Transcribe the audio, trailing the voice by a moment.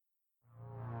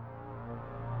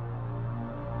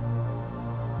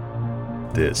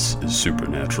This is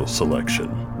Supernatural Selection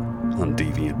on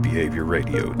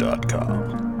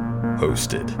DeviantBehaviorRadio.com,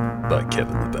 hosted by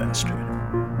Kevin the Bastard.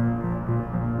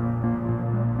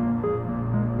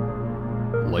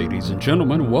 Ladies and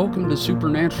gentlemen, welcome to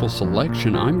Supernatural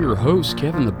Selection. I'm your host,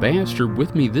 Kevin the Bastard.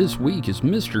 With me this week is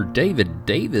Mr. David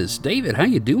Davis. David, how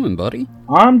you doing, buddy?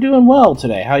 I'm doing well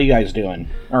today. How you guys doing?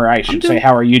 Or I should say,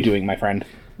 how are you doing, my friend?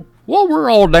 Well, we're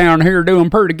all down here doing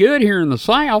pretty good here in the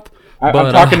South.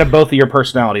 I'm talking to both of your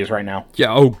personalities right now.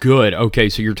 Yeah, oh, good. Okay,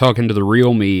 so you're talking to the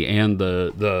real me and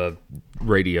the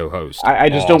radio host. I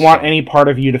just don't want any part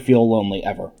of you to feel lonely,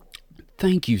 ever.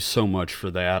 Thank you so much for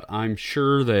that. I'm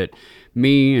sure that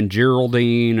me and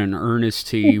Geraldine and Ernest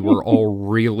T. were all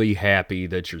really happy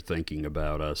that you're thinking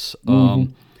about us.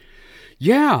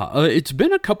 It's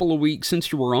been a couple of weeks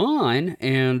since you were on,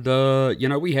 and,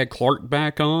 we had Clark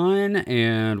back on,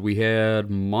 and we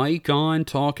had Mike on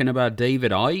talking about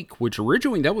David Icke, which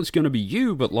originally that was going to be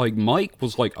you, but, Mike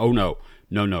was like, oh, no,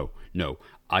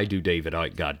 I do David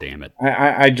Icke,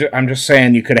 goddammit. I'm just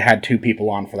saying you could have had two people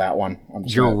on for that one.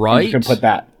 You're right. I'm just going to put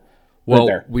that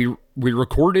there. We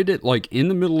recorded it, in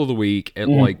the middle of the week at,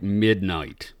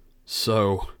 midnight,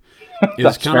 so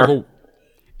it's kind of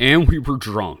and we were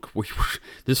drunk.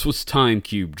 This was Time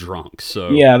Cube drunk, so...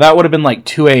 Yeah, that would have been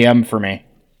 2 a.m. for me.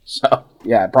 So,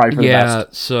 yeah, probably for the best. Yeah,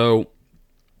 so...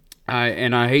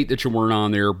 I hate that you weren't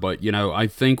on there, but, I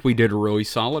think we did a really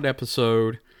solid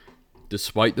episode,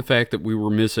 despite the fact that we were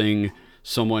missing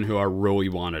someone who I really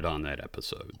wanted on that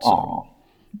episode. So. Aww.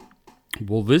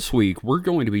 Well, this week, we're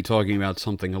going to be talking about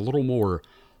something a little more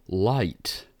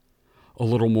light, a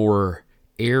little more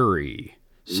airy,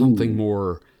 something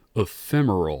more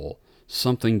ephemeral,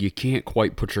 something you can't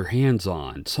quite put your hands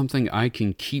on, something I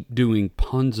can keep doing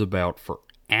puns about for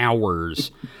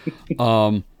hours.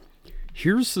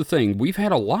 Here's the thing. We've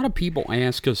had a lot of people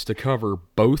ask us to cover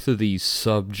both of these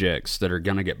subjects that are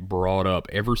going to get brought up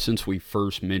ever since we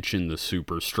first mentioned the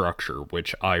superstructure,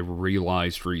 which I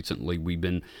realized recently we've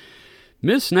been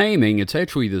misnaming. It's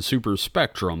actually the super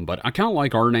spectrum, but I kind of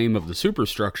like our name of the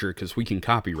superstructure because we can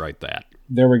copyright that.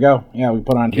 There we go. Yeah, we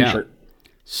put on a t-shirt. Yeah.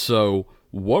 So,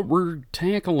 what we're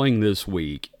tackling this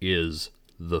week is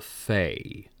the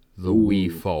Fae, the wee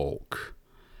folk,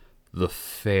 the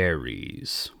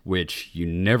fairies, which you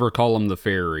never call them the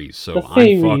fairies, so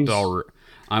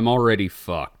I'm already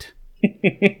fucked.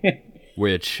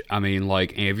 Which,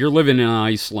 if you're living in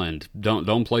Iceland,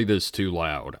 don't play this too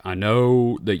loud. I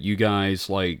know that you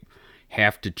guys,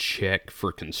 have to check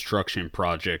for construction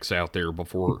projects out there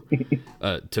before,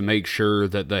 to make sure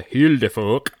that the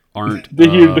Hildefolk aren't... The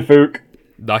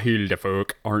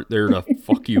Hildefolk aren't there to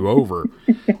fuck you over.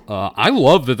 I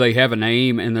love that they have a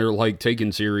name and they're,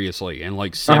 taken seriously. And,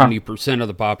 70% of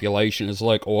the population is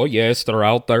oh, yes, they're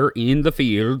out there in the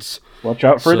fields. Watch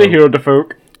out for the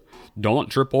Hildefolk. Don't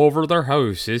trip over their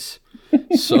houses.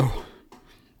 So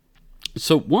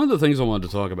one of the things I wanted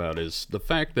to talk about is the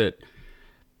fact that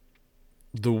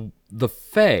the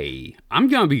Fae, I'm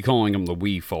going to be calling them the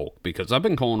wee folk, because I've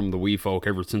been calling them the wee folk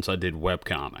ever since I did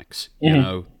webcomics. You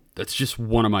know, that's just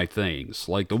one of my things.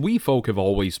 The wee folk have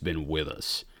always been with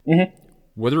us.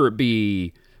 Whether it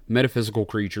be metaphysical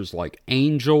creatures like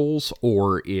angels,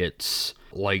 or it's,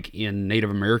 in Native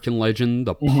American legend,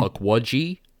 the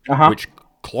Pukwudgie, which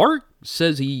Clark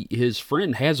says his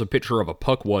friend has a picture of a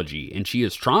Pukwudgie, and she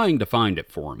is trying to find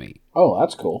it for me. Oh,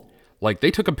 that's cool.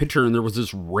 They took a picture, and there was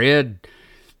this red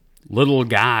little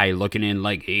guy looking in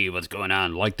hey, what's going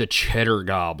on? The Cheddar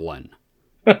Goblin.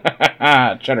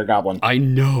 Cheddar Goblin. I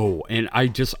know, and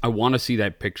I want to see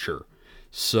that picture.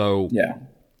 So, yeah.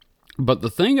 But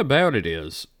the thing about it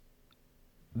is,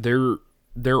 there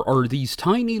are these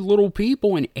tiny little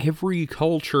people in every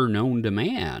culture known to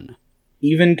man.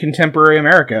 Even contemporary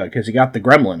America, because you got the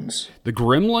Gremlins. The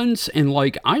Gremlins, and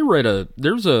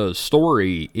there's a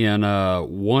story in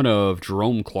one of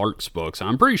Jerome Clark's books,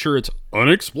 I'm pretty sure it's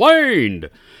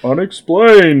Unexplained,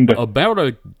 about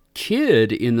a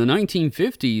kid in the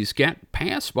 1950s got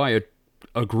passed by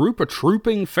a group of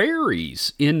trooping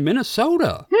fairies in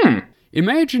Minnesota.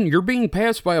 Imagine you're being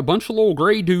passed by a bunch of little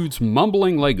gray dudes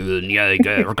mumbling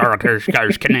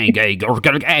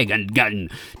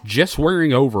just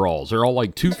wearing overalls. They're all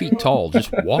 2 feet tall,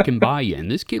 just walking by you.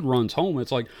 And this kid runs home.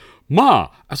 It's Ma,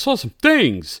 I saw some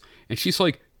things. And she's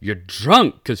you're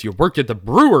drunk because you work at the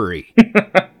brewery.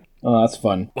 Oh, that's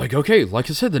fun. Okay, like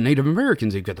I said, the Native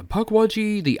Americans, they've got the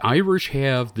Pukwudgie. The Irish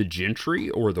have the gentry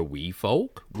or the wee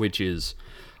folk, which is...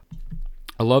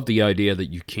 I love the idea that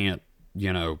you can't,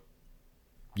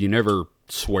 you never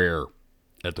swear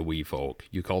at the wee folk.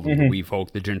 You call them the wee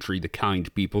folk, the gentry, the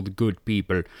kind people, the good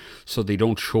people, so they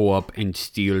don't show up and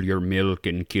steal your milk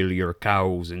and kill your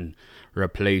cows and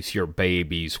replace your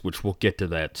babies, which we'll get to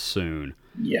that soon.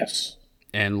 Yes.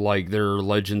 And, like, there are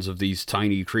legends of these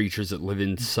tiny creatures that live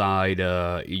inside,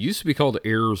 it used to be called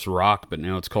Ayers Rock, but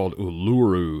now it's called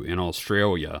Uluru in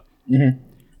Australia.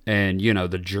 And, you know,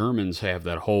 the Germans have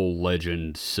that whole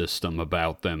legend system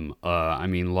about them. I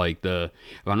mean, like, if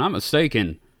I'm not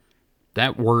mistaken,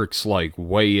 that works, like,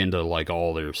 way into, like,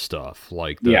 all their stuff.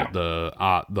 Like, the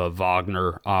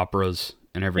Wagner operas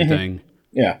and everything.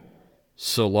 Yeah.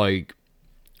 So, like,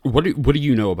 what do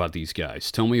you know about these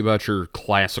guys? Tell me about your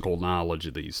classical knowledge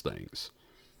of these things.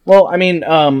 Well, I mean,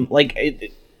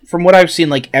 from what I've seen,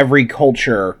 like, every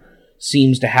culture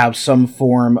seems to have some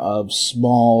form of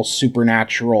small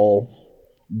supernatural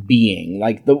being.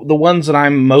 Like, the ones that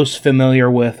I'm most familiar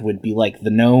with would be, like,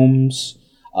 the gnomes,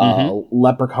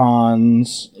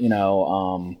 leprechauns, you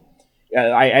know,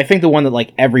 I think the one that,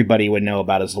 like, everybody would know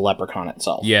about is the leprechaun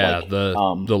itself. Yeah, like,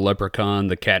 the leprechaun,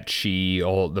 the catshi,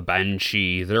 all the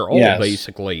banshee, they're all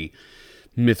basically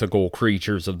mythical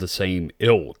creatures of the same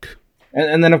ilk.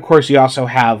 And then, of course, you also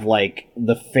have, like,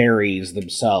 the fairies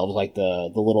themselves, like the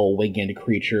little winged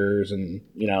creatures, and,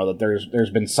 you know, that there's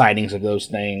been sightings of those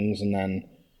things, and then,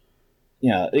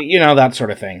 you know, that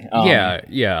sort of thing.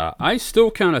 Yeah. I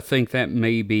still kind of think that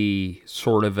may be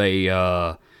sort of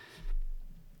a,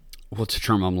 what's the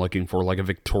term I'm looking for? Like a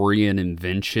Victorian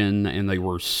invention, and they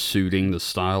were suiting the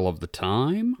style of the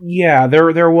time? Yeah,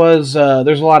 there's a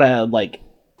lot of, like,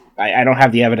 I don't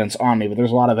have the evidence on me, but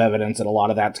there's a lot of evidence that a lot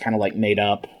of that's kind of, like, made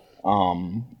up,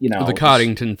 you know. The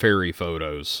Coddington Fairy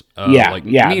photos. Me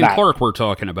and Clark were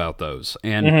talking about those.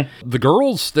 And the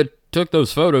girls that took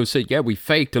those photos said, yeah, we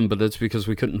faked them, but that's because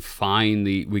we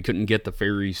couldn't get the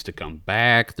fairies to come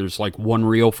back. There's, like, one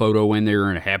real photo in there,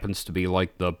 and it happens to be,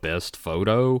 like, the best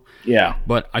photo. Yeah.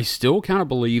 But I still kind of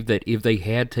believe that if they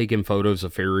had taken photos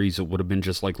of fairies, it would have been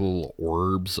just, like, little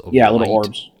orbs of light. Little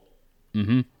orbs.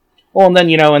 Mm-hmm. Well, and then,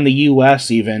 you know, in the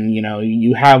U.S. even, you know,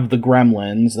 you have the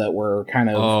Gremlins that were kind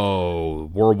of... Oh,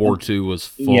 World War II was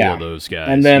full of those guys.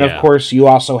 And then, of course, you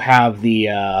also have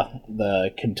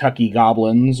the Kentucky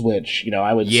Goblins, which, you know,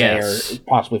 I would say are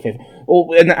possibly Fae. Well,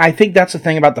 and I think that's the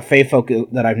thing about the Fae folk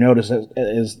that I've noticed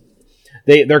is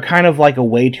they're kind of like a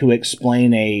way to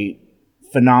explain a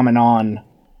phenomenon...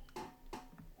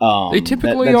 they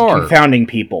typically that's are confounding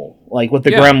people. Like with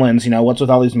the Gremlins, you know, what's with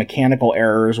all these mechanical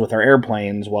errors with our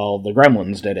airplanes? Well, the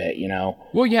Gremlins did it, you know.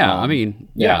 Well, I mean,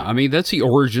 that's the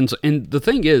origins. And the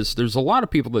thing is, there's a lot of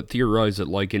people that theorize that,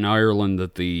 like in Ireland,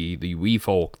 that the wee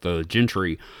folk, the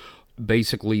gentry,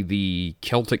 basically the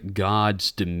Celtic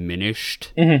gods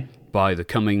diminished by the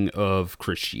coming of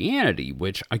Christianity,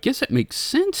 which I guess it makes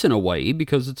sense in a way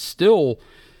because it's still...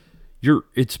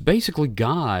 it's basically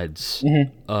gods.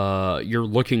 You're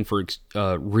looking for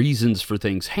reasons for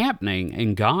things happening,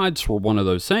 and gods were one of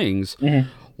those things.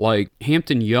 Like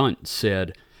Hampton Yount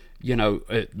said, you know,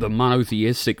 the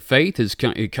monotheistic faith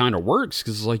it kind of works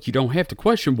because, like, you don't have to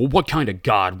question, well, what kind of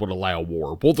god would allow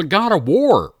war? Well, the god of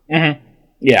war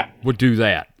would do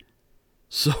that.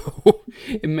 So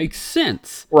it makes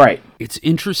sense. Right. It's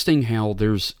interesting how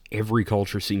every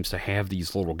culture seems to have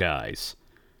these little guys.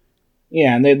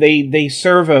 Yeah, and they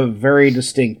serve a very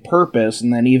distinct purpose,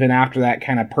 and then even after that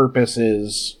kind of purpose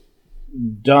is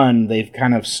done, they've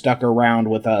kind of stuck around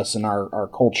with us in our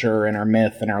culture and our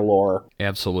myth and our lore.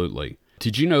 Absolutely.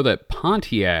 Did you know that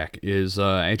Pontiac is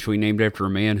actually named after a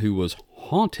man who was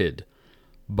haunted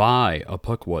by a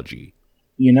Pukwudgie?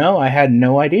 You know, I had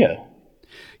no idea.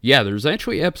 Yeah, there's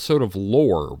actually an episode of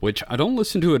Lore, which I don't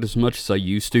listen to it as much as I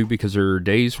used to because there are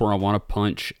days where I want to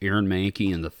punch Aaron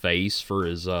Mahnke in the face for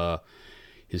his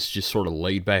just sort of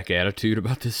laid-back attitude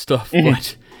about this stuff.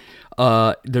 But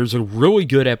there's a really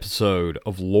good episode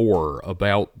of Lore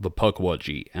about the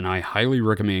Pukwudgie, and I highly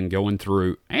recommend going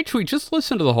through... Actually, just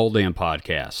listen to the whole damn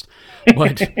podcast.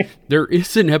 But there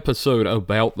is an episode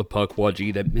about the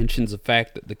Pukwudgie that mentions the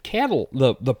fact that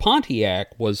the Pontiac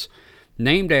was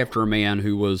named after a man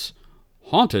who was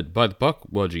haunted by the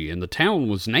Pukwudgie, and the town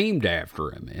was named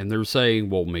after him. And they're saying,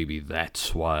 well, maybe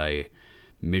that's why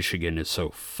Michigan is so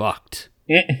fucked.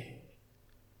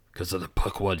 Because of the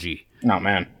Pukwudgie. Oh,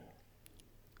 man.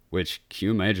 Which, can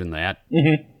you imagine that?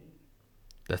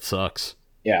 That sucks.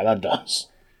 Yeah, that does.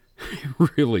 It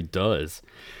really does.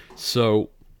 So,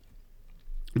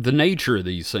 the nature of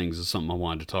these things is something I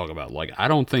wanted to talk about. Like, I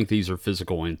don't think these are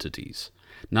physical entities.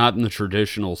 Not in the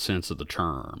traditional sense of the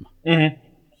term.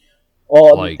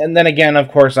 Well, and then again, of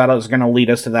course, that is going to lead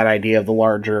us to that idea of the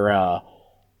larger...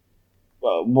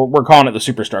 we're calling it the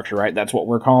superstructure, right? That's what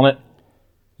we're calling it?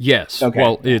 Yes. Okay.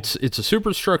 Well, it's a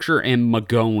superstructure and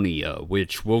Magonia,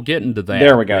 which we'll get into that.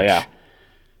 There we go, yeah.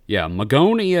 Yeah,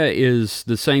 Magonia is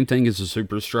the same thing as a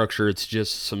superstructure. It's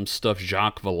just some stuff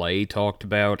Jacques Vallée talked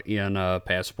about in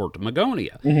Passport to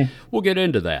Magonia. We'll get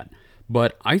into that.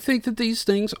 But I think that these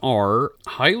things are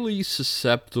highly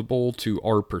susceptible to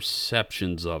our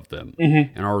perceptions of them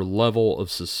and our level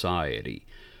of society.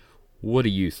 What do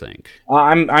you think?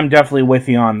 I'm definitely with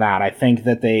you on that. I think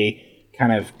that they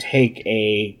kind of take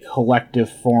a collective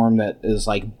form that is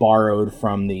like borrowed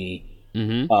from the,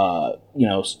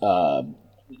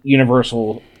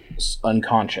 universal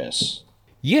unconscious.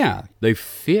 Yeah, they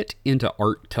fit into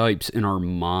archetypes in our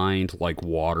mind like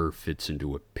water fits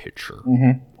into a pitcher.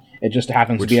 It just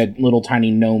happens to be a little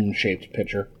tiny gnome-shaped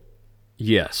pitcher.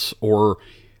 Yes, or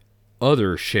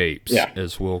other shapes, Yeah.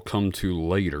 as we'll come to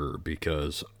later,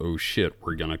 because, oh shit,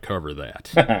 we're going to cover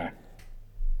that.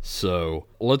 So,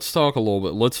 let's talk a little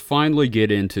bit. Let's finally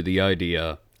get into the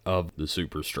idea of the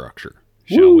superstructure,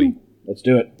 shall we? Let's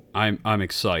do it. I'm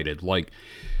excited. Like,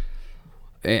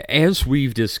 as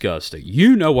we've discussed it,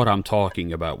 you know what I'm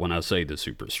talking about when I say the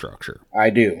superstructure. I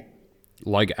do.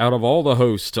 Like, out of all the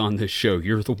hosts on this show,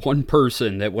 you're the one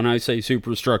person that when I say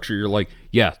superstructure, you're like,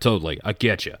 yeah, totally, I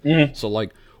get you. So,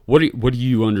 like, what do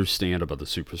you understand about the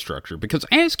superstructure? Because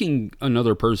asking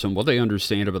another person what they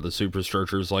understand about the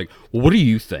superstructure is like, well, what do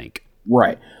you think?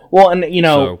 Right. Well, and,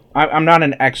 I'm not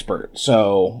an expert,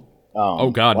 so...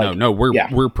 oh, God, no.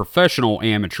 We're professional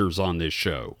amateurs on this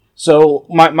show. So,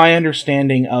 my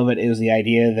understanding of it is the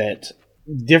idea that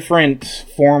different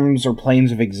forms or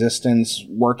planes of existence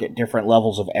work at different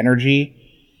levels of energy,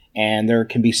 and there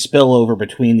can be spillover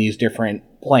between these different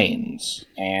planes.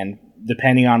 And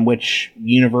depending on which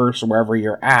universe or wherever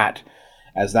you're at,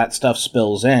 as that stuff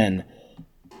spills in,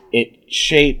 it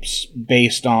shapes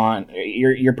based on...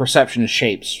 Your perception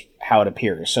shapes how it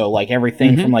appears. So, like,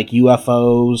 everything from, like,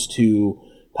 UFOs to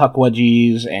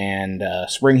Puckwudgies and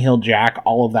Spring-Heeled Jack,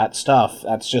 all of that stuff,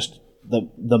 that's just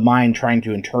the mind trying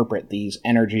to interpret these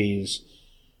energies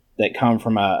that come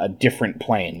from a different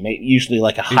plane, usually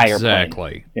like a higher plane.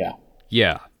 Exactly. Yeah.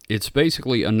 Yeah. It's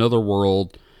basically another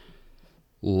world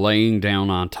laying down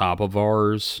on top of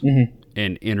ours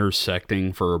and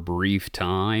intersecting for a brief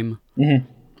time,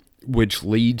 which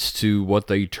leads to what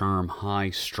they term high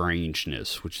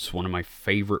strangeness, which is one of my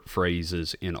favorite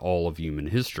phrases in all of human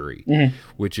history,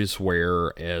 which is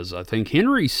where, as I think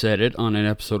Henry said it on an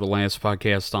episode of Last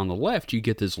Podcast on the Left, you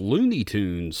get this Looney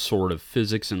Tunes sort of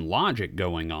physics and logic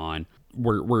going on,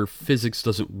 where physics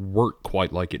doesn't work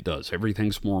quite like it does.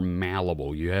 Everything's more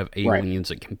malleable. You have aliens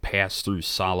that can pass through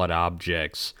solid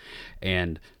objects,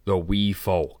 and the wee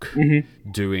folk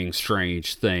doing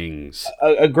strange things.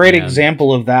 A great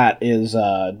example of that is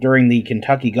during the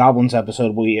Kentucky Goblins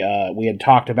episode, we had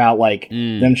talked about like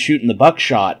them shooting the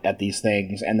buckshot at these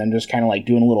things, and then just kind of like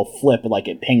doing a little flip, like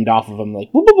it pinged off of them,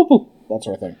 like boop, boop, boop, boop, that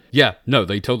sort of thing. Yeah, no,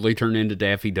 they totally turn into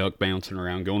Daffy Duck bouncing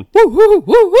around going, woo, woo, woo,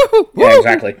 woo, woo. Yeah,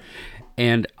 exactly.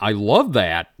 And I love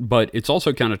that, but it's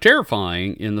also kind of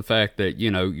terrifying in the fact that,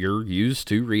 you're used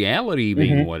to reality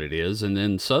being what it is, and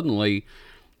then suddenly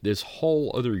this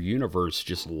whole other universe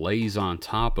just lays on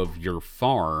top of your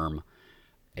farm,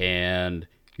 and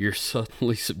you're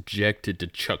suddenly subjected to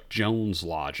Chuck Jones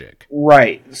logic.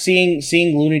 Right. Seeing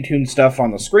Looney Tunes stuff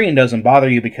on the screen doesn't bother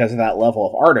you because of that level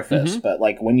of artifice, but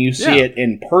like when you see it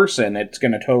in person, it's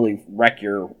going to totally wreck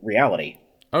your reality.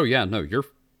 Oh yeah, no, you're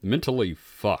mentally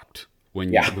fucked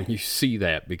when you see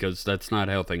that, because that's not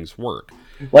how things work.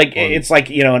 Like, it's like,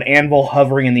 an anvil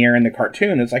hovering in the air in the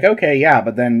cartoon. It's like, okay, yeah,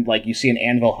 but then, like, you see an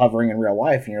anvil hovering in real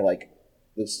life, and you're like,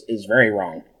 this is very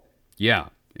wrong. Yeah,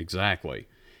 exactly.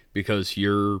 Because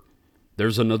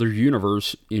there's another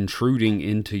universe intruding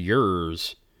into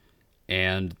yours,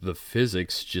 and the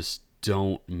physics just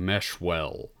don't mesh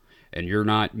well. And you're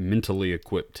not mentally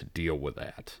equipped to deal with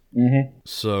that.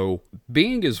 So,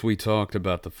 being as we talked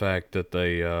about the fact that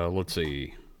they, let's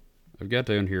see, I've got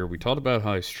down here, we talked about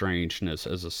high strangeness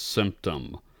as a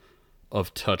symptom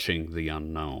of touching the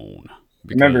unknown.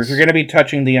 Remember, if you're going to be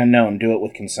touching the unknown, do it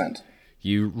with consent.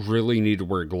 You really need to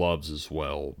wear gloves as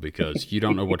well, because you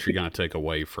don't know what you're going to take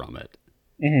away from it.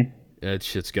 That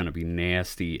shit's going to be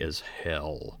nasty as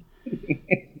hell.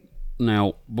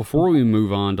 Now, before we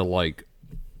move on to, like,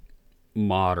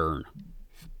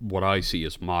 what I see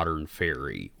as modern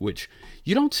fairy, which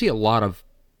you don't see a lot of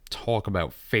talk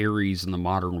about fairies in the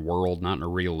modern world, not in a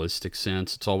realistic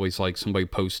sense. It's always like somebody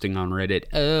posting on Reddit,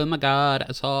 oh my god,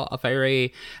 I saw a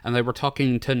fairy, and they were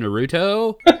talking to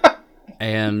Naruto,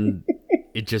 and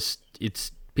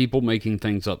it's people making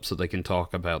things up so they can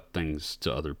talk about things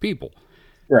to other people.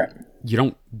 Right. You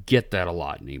don't get that a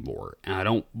lot anymore. And I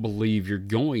don't believe you're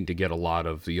going to get a lot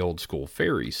of the old school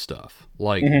fairy stuff.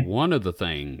 Like, one of the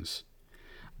things,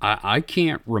 I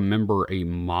can't remember a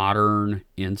modern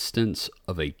instance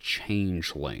of a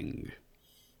changeling.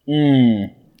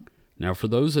 Now, for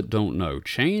those that don't know,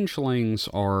 changelings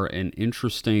are an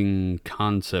interesting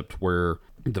concept where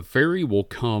the fairy will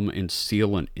come and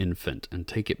steal an infant and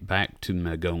take it back to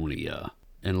Magonia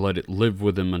and let it live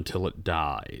with him until it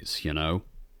dies, you know?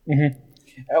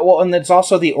 Well, and it's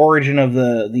also the origin of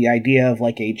the idea of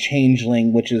like a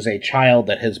changeling, which is a child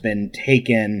that has been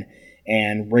taken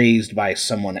and raised by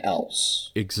someone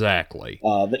else. Exactly.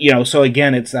 So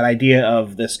again, it's that idea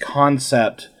of this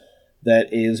concept that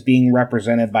is being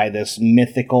represented by this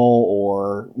mythical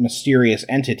or mysterious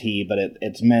entity, but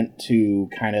it's meant to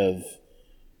kind of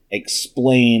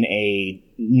explain a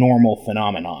normal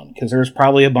phenomenon. Because there's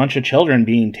probably a bunch of children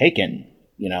being taken,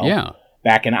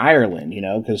 back in Ireland,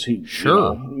 because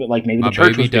like maybe the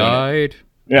church was doing died.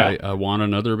 Yeah. I want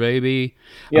another baby.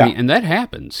 Yeah. I mean, and that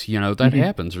happens, that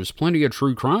happens. There's plenty of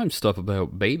true crime stuff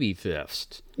about baby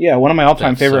thefts. Yeah, one of my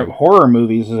all-time favorite horror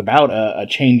movies is about a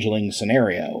changeling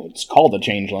scenario. It's called The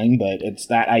Changeling, but it's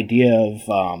that idea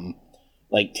of,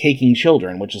 like, taking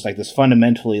children, which is, like, this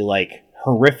fundamentally, like,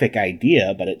 horrific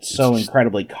idea, but it's so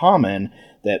incredibly common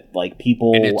that, like,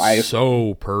 people... And it's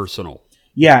so personal.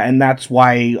 Yeah, and that's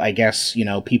why, I guess,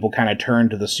 people kind of turn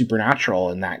to the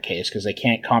supernatural in that case, because they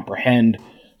can't comprehend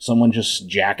someone just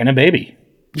jacking a baby.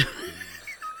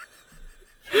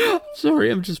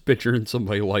 Sorry, I'm just picturing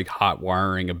somebody like hot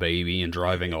wiring a baby and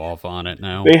driving off on it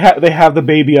now. They have the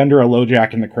baby under a low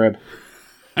jack in the crib.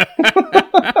 They've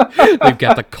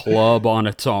got the club on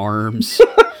its arms.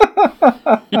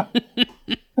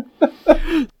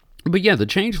 But yeah, the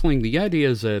changeling, the idea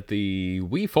is that the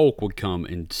wee folk would come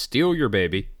and steal your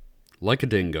baby, like a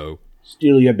dingo.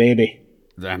 Steal your baby.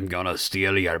 I'm gonna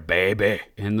steal your baby.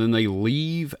 And then they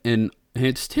leave, and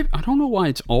it's I don't know why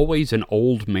it's always an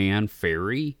old man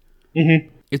fairy.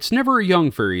 It's never a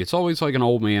young fairy. It's always like an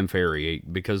old man fairy,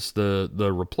 because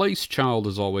the replaced child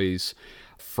is always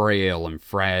frail and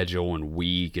fragile and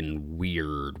weak and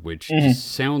weird, which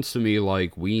just sounds to me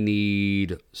like we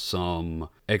need some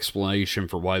explanation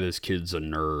for why this kid's a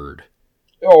nerd.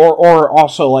 Or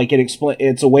also, like,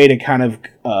 it's a way to kind of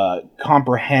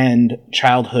comprehend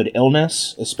childhood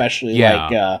illness, especially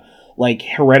like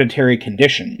hereditary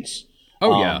conditions.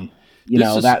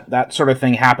 That sort of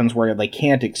thing happens where they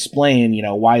can't explain,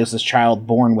 why is this child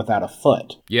born without a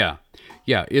foot? Yeah.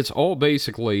 Yeah, it's all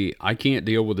basically, I can't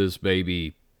deal with this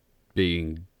baby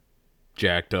being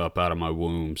jacked up out of my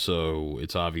womb, so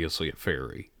it's obviously a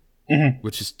fairy.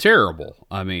 Which is terrible.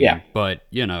 I mean, but,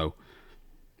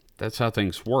 that's how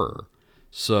things were.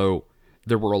 So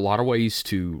there were a lot of ways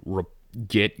to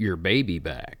get your baby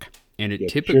back. And it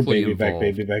typically involved...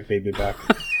 Baby back.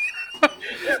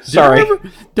 Sorry.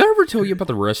 Did I ever tell you about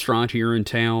the restaurant here in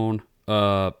town?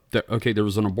 There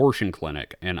was an abortion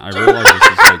clinic, and I realize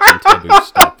this is like some taboo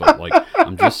stuff, but like,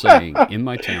 I'm just saying, in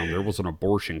my town, there was an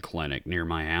abortion clinic near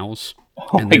my house,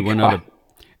 and they went out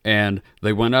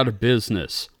of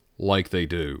business like they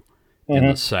do in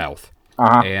the South,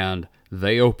 and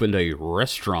they opened a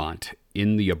restaurant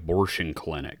in the abortion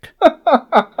clinic.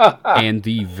 And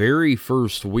the very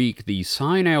first week, the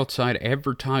sign outside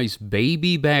advertised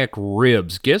baby back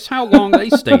ribs. Guess how long they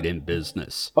stayed in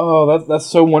business? Oh, that's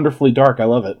so wonderfully dark. I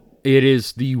love it. It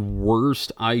is the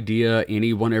worst idea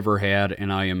anyone ever had,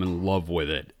 and I am in love with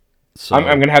it. So I'm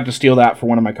going to have to steal that for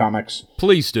one of my comics.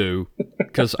 Please do,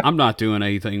 because I'm not doing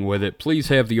anything with it. Please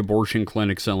have the abortion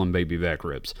clinic selling baby back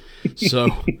ribs. So,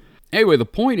 anyway, the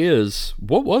point is,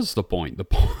 what was the point?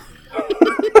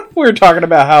 We were talking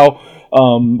about how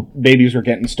babies were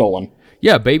getting stolen.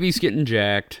 Yeah, babies getting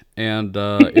jacked, and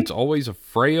it's always a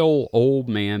frail old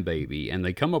man baby, and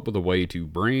they come up with a way to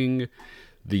bring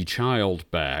the child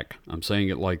back. I'm saying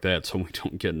it like that so we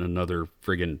don't get in another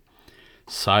friggin'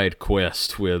 side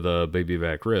quest with baby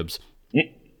back ribs.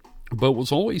 But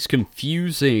was always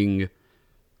confusing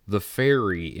the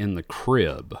fairy in the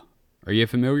crib. Are you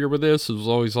familiar with this? It was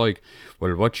always like,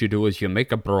 well, what you do is you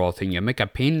make a broth and you make a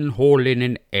pinhole in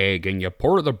an egg and you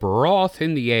pour the broth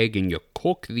in the egg and you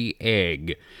cook the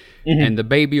egg. And the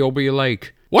baby will be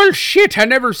like, well, shit, I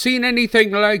never seen anything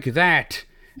like that.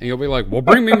 And you'll be like, well,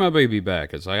 bring me my baby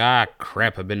back. It's like,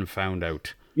 crap, I've been found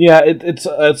out. Yeah,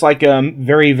 it's like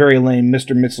very, very lame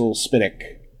Mr.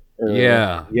 Mxyzptlk.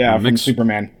 From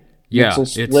Superman. Yeah,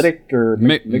 Mxyzptlk or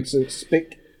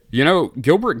Mxyzptlk.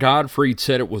 Gilbert Gottfried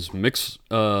said it was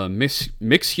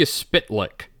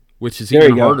Mxyzptlk, which is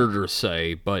even harder to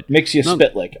say. But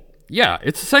Mxyzptlk. Yeah,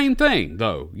 it's the same thing,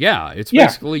 though. Yeah, it's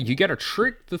basically you got to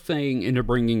trick the thing into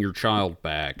bringing your child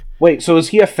back. Wait, so is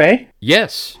he a Fae?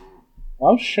 Yes.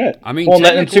 Oh, shit. I mean,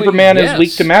 and Superman is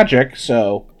weak to magic,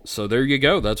 so... So there you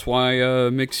go. That's why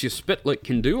Mxyzptlk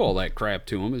can do all that crap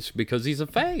to him, is because he's a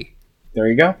Fae. There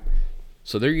you go.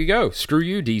 So there you go. Screw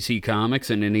you, DC Comics,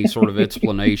 and any sort of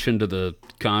explanation to the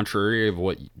contrary of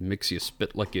what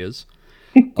Mxyzptlk is.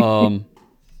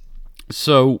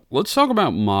 So let's talk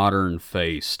about modern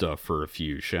Fae stuff for a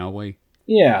few, shall we?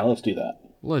 Yeah, let's do that.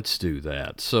 Let's do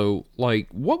that. So, like,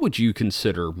 what would you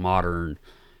consider modern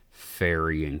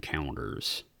fairy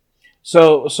encounters?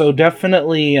 So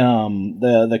definitely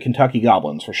the Kentucky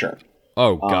Goblins, for sure.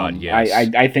 Oh, God, yes.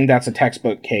 I think that's a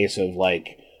textbook case of,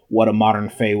 like, what a modern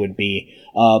Fae would be.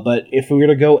 But if we were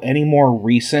to go any more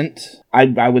recent,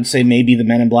 I would say maybe the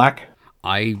Men in Black.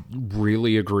 I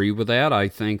really agree with that. I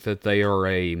think that they are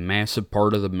a massive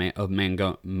part of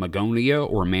Mangonia,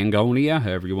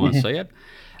 however you want to say it.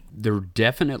 They're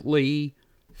definitely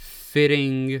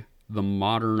fitting the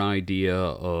modern idea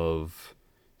of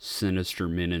sinister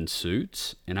men in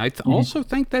suits. And I also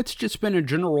think that's just been a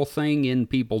general thing in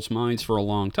people's minds for a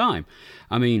long time.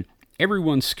 I mean,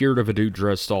 everyone's scared of a dude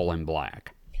dressed all in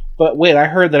black. But wait, I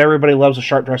heard that everybody loves a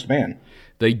sharp-dressed man.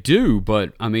 They do,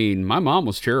 but, I mean, my mom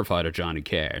was terrified of Johnny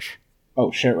Cash.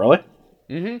 Oh, shit, really?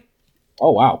 Mm-hmm.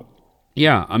 Oh, wow.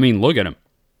 Yeah, I mean, look at him.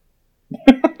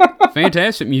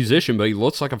 Fantastic musician, but he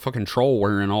looks like a fucking troll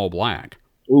wearing all black.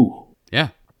 Ooh. Yeah.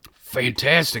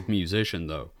 Fantastic musician,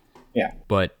 though. Yeah.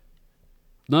 But,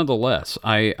 nonetheless,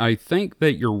 I think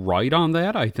that you're right on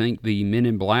that. I think the Men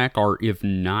in Black are, if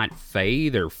not Fae,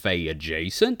 they're Fae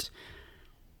adjacent.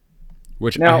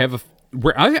 Which now, I have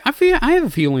a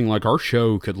feeling like our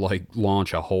show could like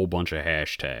launch a whole bunch of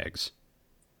hashtags.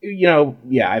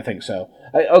 Yeah, I think so.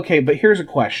 Okay, but here's a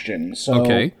question.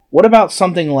 So, what about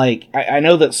something like I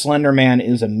know that Slender Man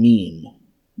is a meme,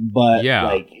 but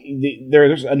like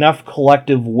there's enough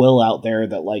collective will out there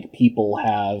that like people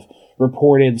have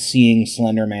reported seeing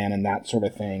Slender Man and that sort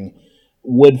of thing.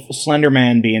 Would Slender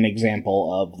Man be an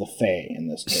example of the Fae in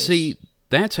this case? See,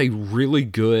 that's a really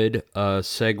good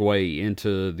segue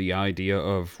into the idea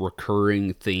of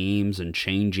recurring themes and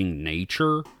changing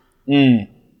nature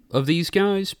of these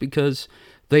guys, because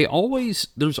there's always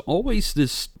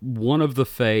this one of the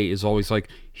Fae is always like,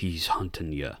 he's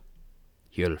hunting you,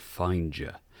 he'll find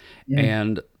you.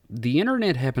 And the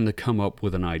internet happened to come up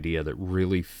with an idea that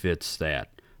really fits that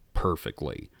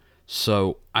perfectly.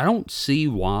 So I don't see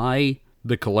why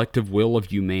the collective will of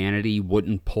humanity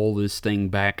wouldn't pull this thing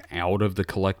back out of the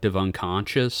collective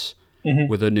unconscious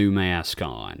with a new mask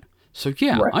on. So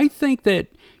yeah, right. I think that,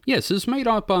 yes, it's made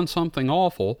up on something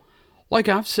awful. Like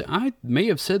I may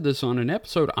have said this on an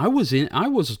episode, I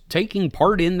was taking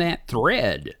part in that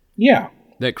thread. Yeah.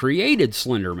 That created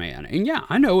Slender Man. And yeah,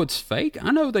 I know it's fake.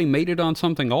 I know they made it on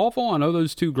something awful. I know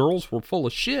those two girls were full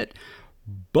of shit.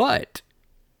 But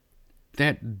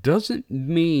that doesn't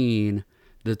mean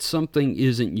that something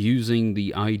isn't using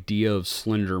the idea of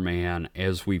Slender Man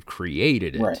as we've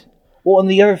created it. Right. Well,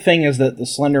 and the other thing is that the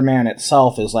Slender Man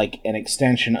itself is like an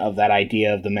extension of that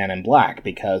idea of the Man in Black,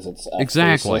 because it's a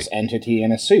faceless entity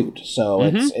in a suit. So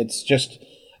it's just,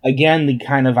 again, the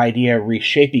kind of idea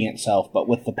reshaping itself, but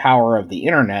with the power of the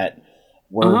internet,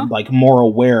 we're like more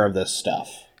aware of this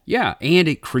stuff. Yeah, and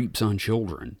it creeps on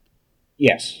children.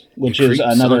 Yes, which is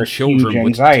another huge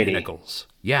anxiety.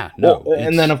 Yeah, no. Well,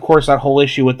 and then, of course, that whole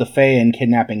issue with the Fae and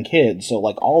kidnapping kids. So,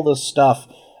 like, all this stuff,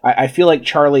 I feel like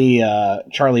Charlie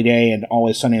Day and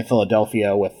Always Sunny in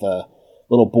Philadelphia with the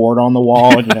little board on the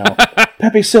wall, and,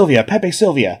 Pepe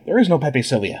Sylvia. There is no Pepe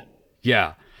Sylvia.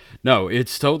 Yeah. No,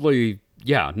 it's totally...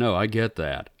 Yeah, no, I get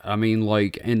that. I mean,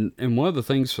 like, and one of the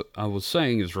things I was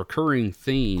saying is recurring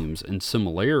themes and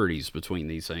similarities between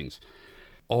these things.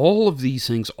 All of these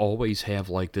things always have,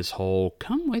 like, this whole,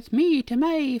 come with me to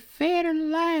my fair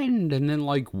land. And then,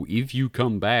 like, if you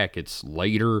come back, it's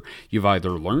later. You've either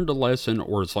learned a lesson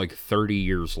or it's, like, 30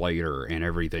 years later and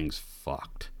everything's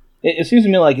fucked. It seems to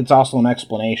me like it's also an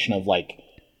explanation of, like,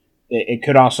 it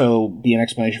could also be an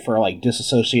explanation for, like,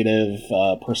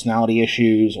 dissociative personality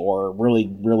issues or really,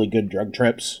 really good drug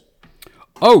trips.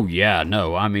 Oh, yeah,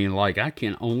 no. I mean, like, I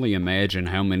can only imagine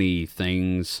how many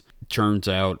things... Turns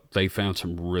out they found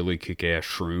some really kick-ass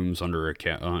shrooms under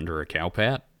a cow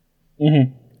pat,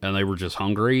 and they were just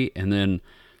hungry, and then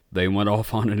they went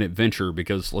off on an adventure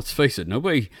because, let's face it,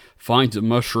 nobody finds a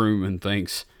mushroom and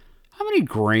thinks, how many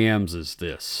grams is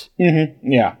this?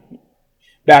 Yeah.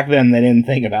 Back then, they didn't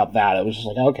think about that. It was just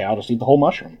like, okay, I'll just eat the whole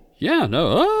mushroom. Yeah,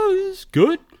 no, it's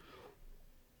good.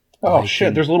 Oh,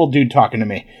 shit, there's a little dude talking to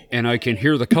me. And I can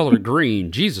hear the color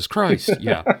green. Jesus Christ,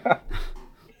 yeah.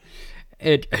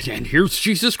 and here's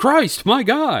Jesus Christ, my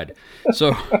God.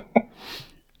 So,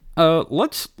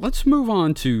 let's move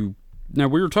on to, now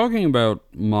we were talking about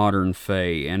modern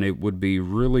Fae, and it would be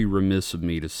really remiss of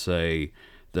me to say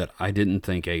that I didn't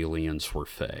think aliens were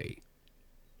Fae.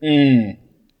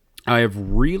 I have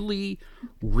really,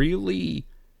 really,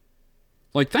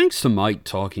 like, thanks to Mike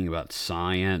talking about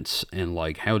science and,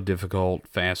 like, how difficult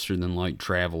faster than light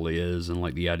travel is, and,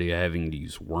 like, the idea of having to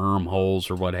use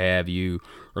wormholes or what have you,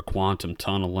 or quantum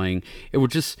tunneling,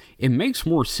 it makes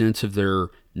more sense if they're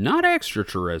not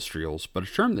extraterrestrials, but a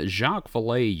term that Jacques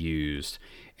Vallée used,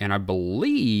 and I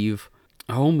believe,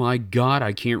 oh my God,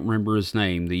 I can't remember his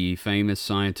name, the famous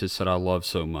scientist that I love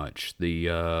so much,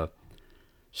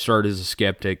 started as a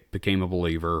skeptic, became a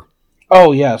believer.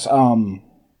 Oh, yes. Oh,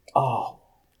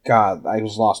 God, I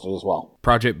just lost it as well.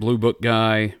 Project Blue Book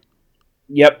guy.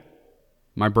 Yep.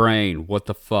 My brain, what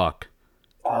the fuck?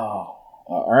 Oh,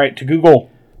 all right, to Google.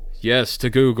 Yes, to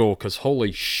Google, because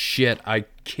holy shit, I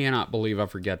cannot believe I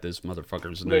forget this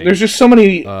motherfucker's name. There's just so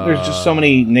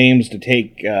many names to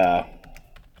take, to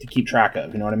keep track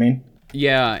of, you know what I mean?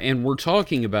 Yeah, and we're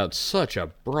talking about such a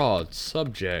broad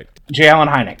subject. J. Allen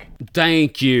Hynek.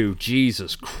 Thank you,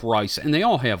 Jesus Christ. And they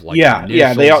all have, like,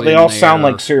 they all sound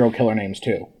like serial killer names,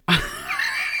 too.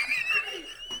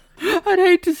 I'd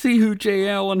hate to see who J.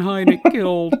 Allen Hynek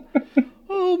killed.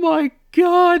 Oh my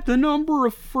God, the number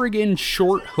of friggin'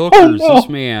 short hookers this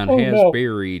man has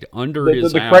buried under his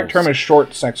house. The correct term is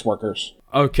short sex workers.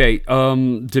 Okay,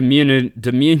 diminutive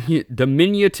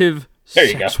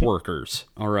sex workers.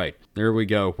 All right, there we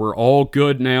go. We're all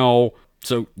good now.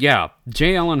 So, yeah,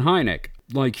 J. Allen Hynek,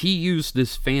 like, he used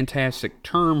this fantastic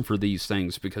term for these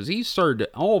things because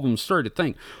all of them started to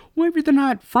think, well, maybe they're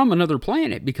not from another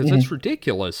planet because that's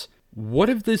ridiculous. What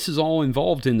if this is all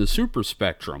involved in the super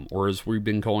spectrum, or as we've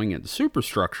been calling it, the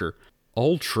superstructure,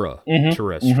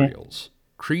 ultra-terrestrials,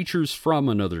 creatures from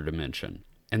another dimension.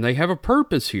 And they have a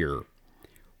purpose here,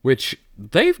 which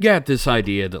they've got this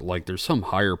idea that, like, there's some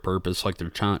higher purpose, like they're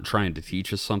trying to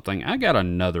teach us something. I got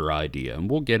another idea,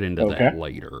 and we'll get into that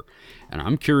later. And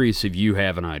I'm curious if you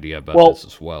have an idea about this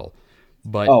as well.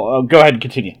 But go ahead and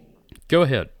continue. Go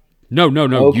ahead. No,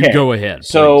 okay. You go ahead,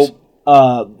 so, please.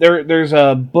 There's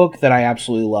a book that I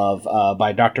absolutely love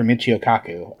by Dr. Michio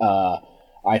Kaku.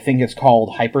 I think it's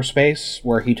called Hyperspace,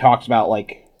 where he talks about,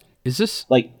 like... Is this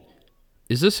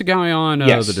a guy on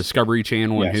the Discovery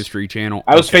Channel and History Channel?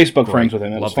 I was Facebook friends with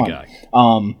him. It was fun. The guy.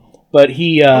 But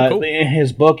he, cool. In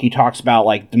his book, he talks about,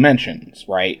 like, dimensions,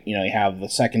 right? You know, you have the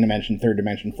second dimension, third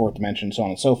dimension, fourth dimension, so on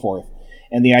and so forth.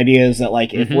 And the idea is that,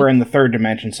 like, if we're in the third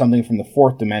dimension, something from the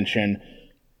fourth dimension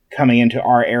coming into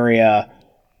our area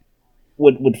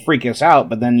would freak us out.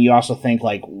 But then you also think,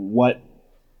 like, what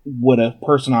would a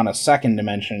person on a second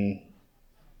dimension...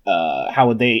 how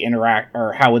would they interact,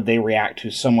 or how would they react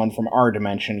to someone from our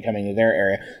dimension coming to their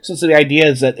area? So the idea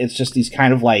is that it's just these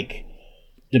kind of, like,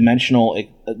 dimensional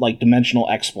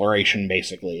exploration,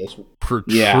 basically. Is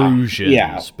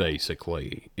protrusions,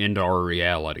 basically, into our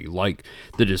reality. Like,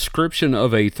 the description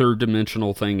of a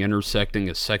third-dimensional thing intersecting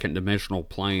a second-dimensional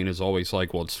plane is always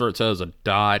like, well, it starts out as a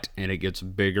dot, and it gets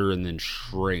bigger and then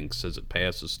shrinks as it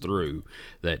passes through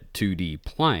that 2D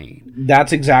plane.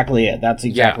 That's exactly it. That's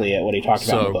exactly it, what he talked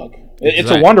about in the book.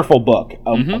 It's a wonderful book.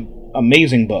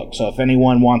 Amazing book. So if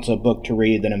anyone wants a book to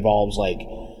read that involves, like,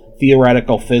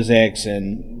 theoretical physics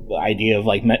and the idea of,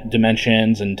 like,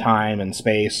 dimensions and time and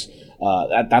space,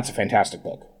 that's a fantastic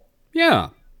book. Yeah.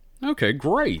 Okay,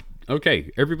 great.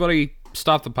 Okay, everybody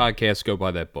stop the podcast, go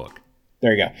buy that book.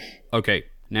 There you go. Okay,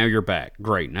 now you're back.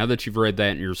 Great. Now that you've read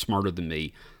that and you're smarter than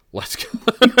me, let's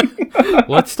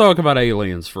let's talk about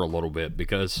aliens for a little bit,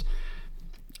 because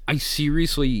I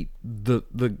seriously,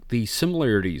 the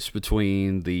similarities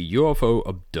between the UFO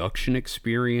abduction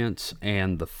experience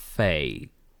and the Fae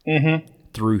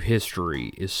through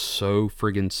history is so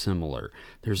friggin' similar.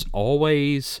 There's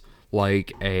always,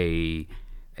 like, a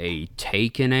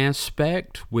taken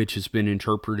aspect, which has been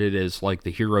interpreted as, like,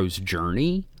 the hero's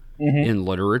journey in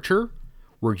literature,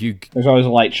 where there's always a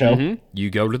light show. You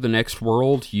go to the next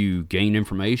world, you gain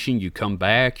information, you come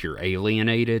back, you're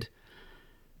alienated.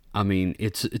 I mean,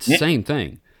 it's the same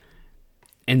thing.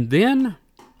 And then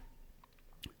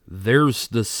there's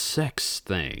the sex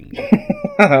thing.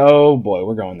 Oh boy,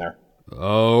 we're going there.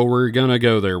 Oh, we're going to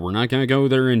go there. We're not going to go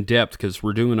there in depth because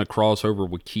we're doing a crossover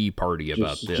with Key Party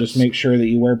about this. Just make sure that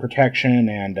you wear protection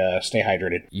and stay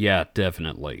hydrated. Yeah,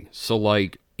 definitely. So,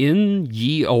 like, in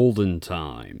ye olden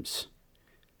times,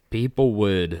 people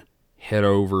would head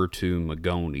over to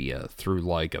Magonia through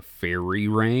like a fairy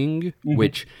ring,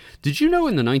 which, did you know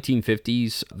in the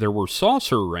 1950s there were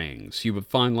saucer rings? You would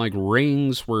find like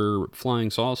rings where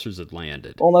flying saucers had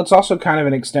landed. Well, that's also kind of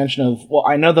an extension of, well,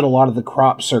 I know that a lot of the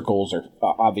crop circles are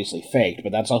obviously faked,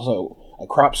 but that's also, a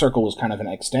crop circle was kind of an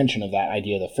extension of that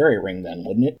idea of the fairy ring then,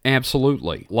 wouldn't it?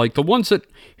 Absolutely. Like the ones that,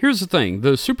 here's the thing,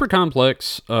 the super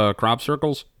complex crop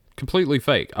circles, completely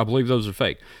fake. I believe those are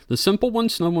fake. The simple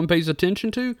ones no one pays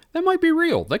attention to, that might be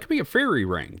real. That could be a fairy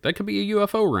ring. That could be a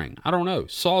UFO ring. I don't know.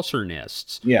 Saucer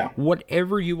nests. Yeah.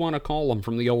 Whatever you want to call them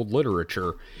from the old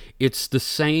literature, it's the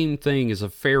same thing as a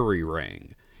fairy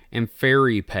ring and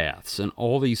fairy paths and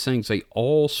all these things. They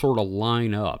all sort of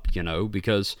line up, you know,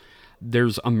 because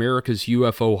there's America's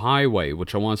UFO Highway,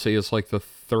 which I want to say is like the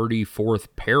 34th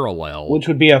parallel. Which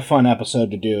would be a fun episode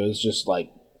to do, is just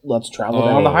like, let's travel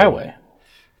down the highway.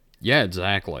 Yeah,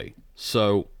 exactly.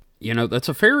 So, you know, that's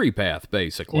a fairy path,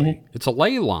 basically. It's a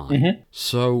ley line.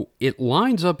 So it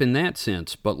lines up in that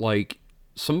sense, but like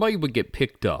somebody would get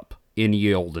picked up in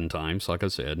ye olden times, like I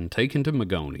said, and taken to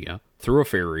Magonia through a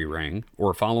fairy ring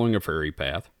or following a fairy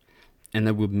path, and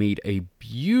they would meet a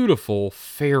beautiful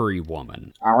fairy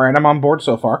woman. All right, I'm on board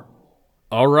so far.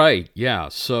 All right, yeah.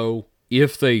 So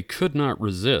if they could not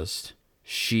resist,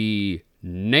 she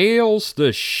nails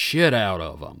the shit out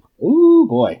of them. Ooh,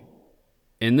 boy.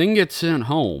 And then gets sent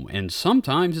home. And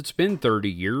sometimes it's been 30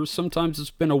 years, sometimes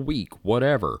it's been a week,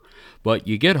 whatever. But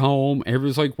you get home,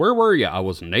 everybody's like, where were you? I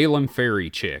was nailing fairy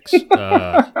chicks.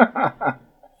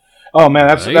 Oh, man,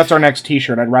 that's our next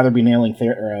t-shirt. I'd rather be nailing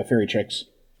fairy chicks.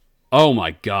 Oh,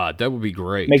 my God, that would be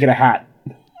great. Make it a hat.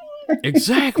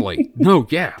 Exactly. No,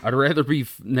 yeah, I'd rather be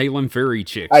nailing fairy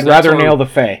chicks. I'd rather nail the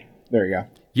fae. There you go.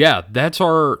 Yeah, that's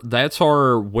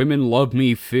our women love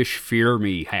me, fish fear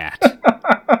me hat.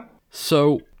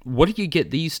 So, what do you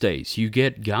get these days? You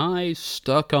get guys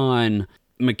stuck on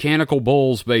mechanical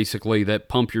bowls, basically, that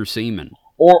pump your semen.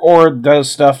 Or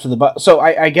does stuff to the butt. So,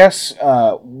 I guess,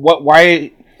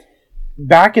 why...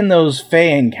 Back in those fae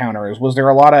encounters, was there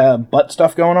a lot of butt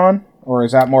stuff going on? Or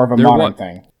is that more of a modern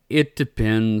thing? It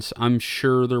depends. I'm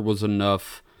sure there was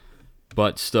enough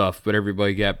butt stuff, but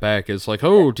everybody got back as like,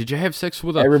 oh, did you have sex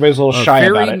with a... Everybody's a little shy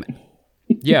about it.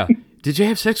 Yeah. Did you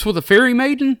have sex with a fairy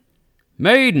maiden?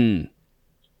 Maiden.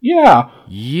 Yeah.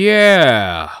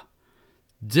 Yeah.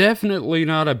 Definitely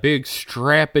not a big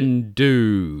strapping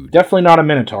dude. Definitely not a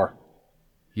minotaur.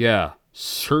 Yeah.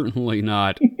 Certainly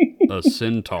not a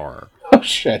centaur. Oh,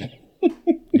 shit.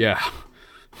 Yeah.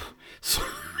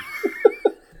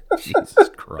 Jesus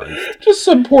Christ. Just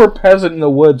some poor peasant in the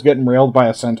woods getting railed by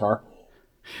a centaur.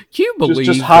 Can you believe...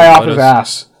 Just high off his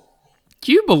ass.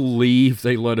 Can you believe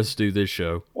they let us do this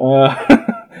show?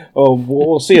 Oh,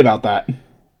 we'll see about that.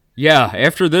 Yeah,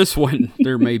 after this one,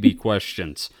 there may be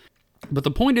questions. But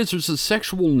the point is, there's a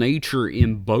sexual nature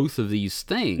in both of these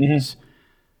things.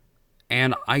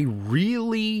 And I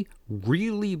really,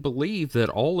 really believe that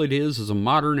all it is a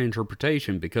modern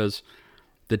interpretation, because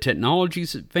the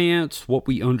technology's advanced, what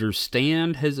we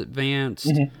understand has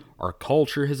advanced, our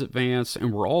culture has advanced,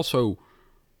 and we're also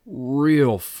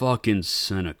real fucking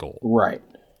cynical. Right.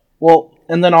 Well,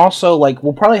 and then also, like,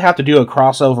 we'll probably have to do a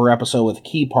crossover episode with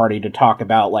Key Party to talk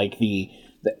about, like, the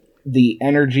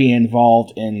energy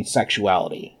involved in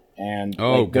sexuality. And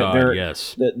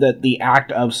yes. The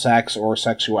act of sex or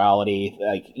sexuality,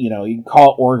 like, you know, you can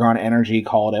call it Orgon energy,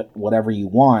 call it whatever you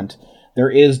want. There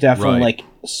is definitely, like,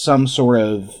 some sort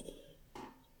of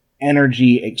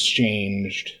energy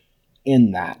exchanged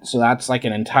in that. So that's, like,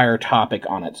 an entire topic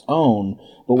on its own.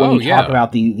 But when we talk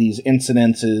about these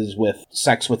incidences with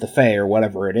sex with the fae or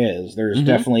whatever it is, there's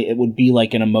definitely, it would be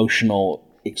like an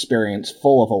emotional experience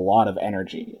full of a lot of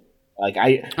energy. Like,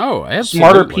 absolutely.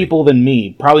 Smarter people than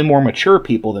me, probably more mature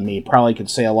people than me, probably could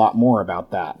say a lot more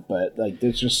about that. But, like,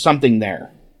 there's just something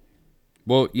there.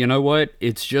 Well, you know what?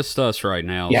 It's just us right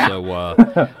now. Yeah.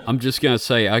 So I'm just going to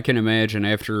say, I can imagine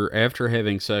after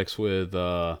having sex with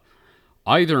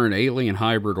either an alien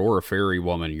hybrid or a fairy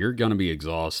woman, you're going to be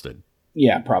exhausted.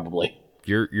 Yeah, probably.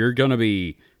 You're going to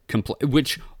be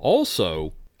which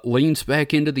also leans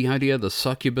back into the idea of the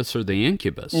succubus or the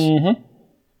incubus.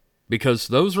 Because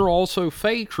those are also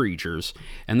fae creatures,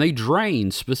 and they drain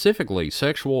specifically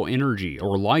sexual energy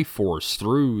or life force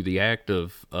through the act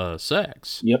of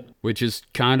sex. Yep. Which is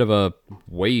kind of a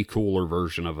way cooler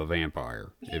version of a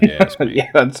vampire, if you ask me.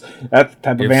 Yeah, that's the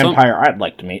type of vampire I'd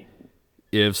like to meet.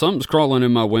 If something's crawling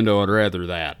in my window, I'd rather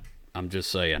that. I'm just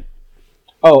saying.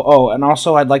 Oh, and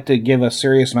also I'd like to give a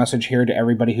serious message here to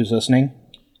everybody who's listening.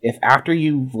 If after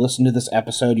you've listened to this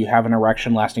episode you have an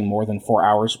erection lasting more than 4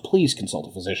 hours, please consult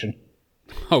a physician.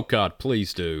 Oh, God,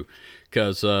 please do.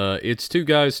 Because it's two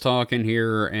guys talking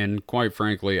here, and quite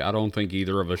frankly, I don't think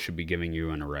either of us should be giving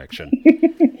you an erection.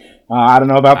 I don't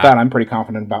know about that. I'm pretty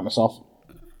confident about myself.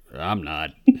 I'm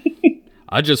not.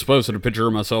 I just posted a picture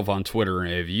of myself on Twitter,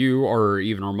 and if you are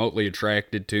even remotely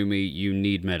attracted to me, you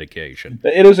need medication.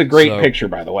 It is a great picture,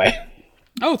 by the way.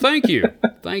 Oh, thank you.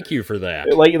 Thank you for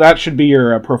that. Like, that should be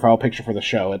your profile picture for the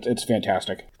show. It's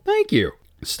fantastic. Thank you.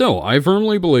 Still, I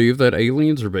firmly believe that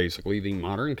aliens are basically the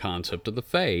modern concept of the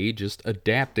Fae, just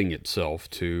adapting itself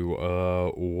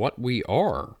to what we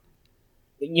are.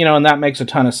 You know, and that makes a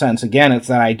ton of sense. Again, it's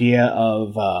that idea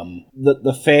of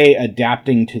the Fae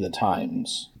adapting to the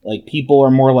times. Like, people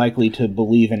are more likely to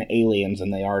believe in aliens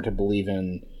than they are to believe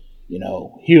in, you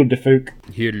know, Hildefolk.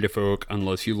 Hildefolk,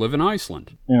 unless you live in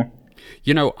Iceland. Yeah.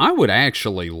 You know, I would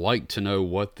actually like to know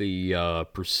what the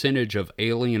percentage of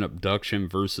alien abduction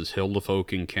versus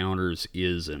Hildefolk encounters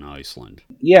is in Iceland.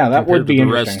 Yeah, that would be interesting. interesting.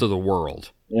 The rest of the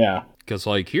world. Yeah. Because,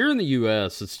 like, here in the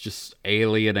U.S., it's just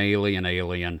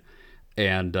alien.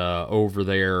 And over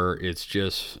there, it's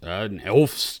just an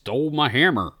elf stole my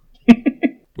hammer.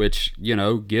 Which, you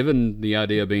know, given the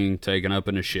idea of being taken up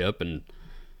in a ship and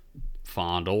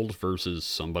fondled versus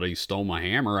somebody stole my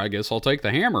hammer, I guess I'll take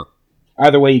the hammer.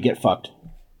 Either way, you get fucked.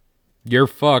 You're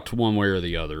fucked one way or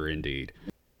the other, indeed.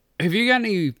 Have you got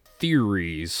any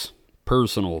theories,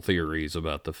 personal theories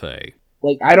about the Fae?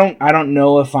 Like, I don't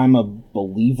know if I'm a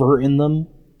believer in them.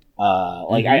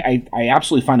 I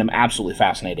absolutely find them absolutely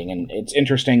fascinating, and it's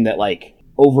interesting that, like,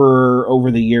 over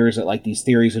the years that, like, these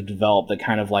theories have developed that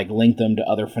kind of, like, link them to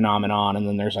other phenomenon, and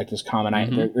then there's, like, this common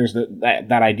there's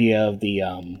that idea of the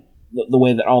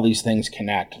way that all these things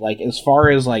connect. Like, as far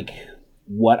as, like,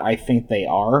 what I think they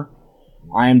are,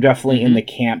 I am definitely in the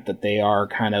camp that they are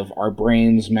kind of our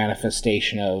brain's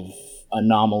manifestation of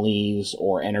anomalies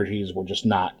or energies we're just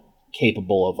not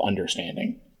capable of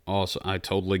understanding. Awesome. I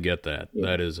totally get that. Yeah.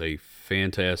 That is a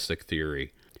fantastic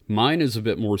theory. Mine is a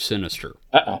bit more sinister.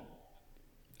 Uh-oh.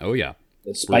 Oh, yeah.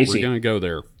 It's spicy. We're going to go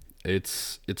there.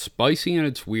 It's spicy and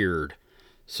it's weird.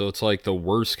 So it's like the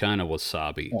worst kind of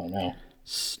wasabi. Oh, no.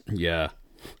 Yeah.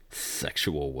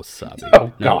 Sexual wasabi.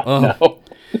 Oh, God, no.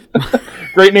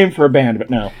 Great name for a band, but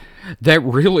no. That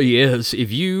really is.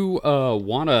 If you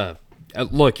want to...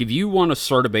 Look, if you want to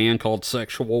start a band called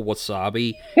Sexual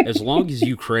Wasabi, as long as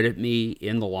you credit me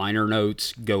in the liner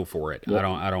notes, go for it. Yep.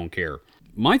 I don't care.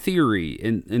 My theory,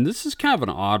 and this is kind of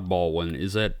an oddball one,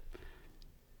 is that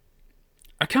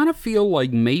I kind of feel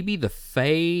like maybe the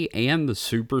Fae and the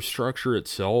superstructure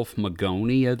itself,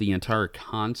 Magonia, the entire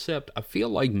concept, I feel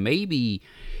like maybe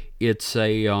it's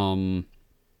a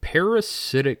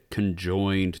parasitic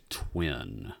conjoined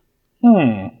twin.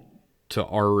 To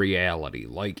our reality.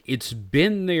 Like, it's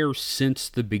been there since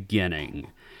the beginning,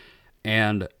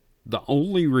 and the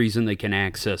only reason they can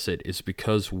access it is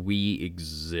because we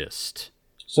exist.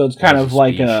 So it's kind of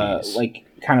like a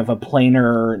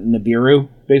planar Nibiru,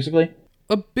 basically?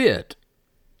 A bit.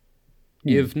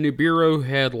 If Nibiru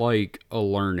had, like, a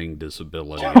learning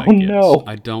disability, I guess. No.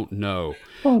 I don't know.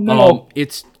 Oh, no.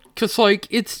 It's, because, like,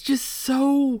 it's just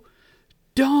so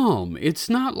dumb. It's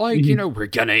not like, you know, we're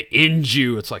gonna end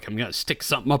you. It's like, I'm gonna stick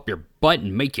something up your butt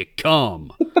and make you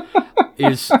come.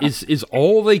 is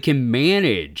all they can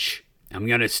manage. I'm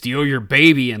gonna steal your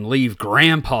baby and leave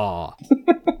grandpa.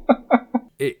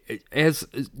 As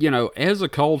you know, as a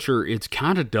culture, it's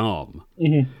kind of dumb.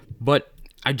 But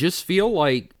I just feel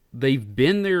like they've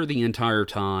been there the entire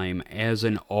time as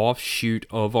an offshoot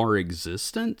of our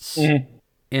existence.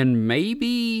 And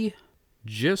maybe,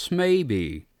 just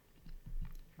maybe,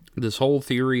 this whole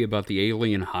theory about the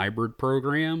alien hybrid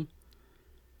program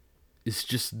is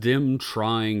just them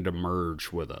trying to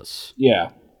merge with us. Yeah.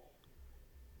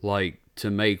 Like, to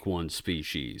make one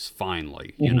species,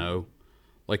 finally, you know?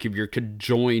 Like, if your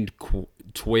conjoined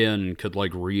twin could,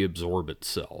 like, reabsorb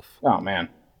itself. Oh, man.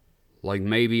 Like,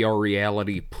 maybe our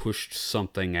reality pushed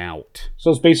something out.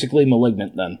 So it's basically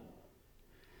Malignant, then.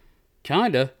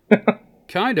 Kinda.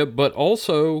 Kinda, but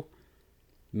also,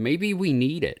 maybe we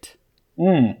need it.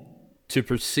 To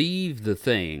perceive the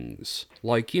things.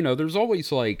 Like, you know, there's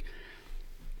always, like,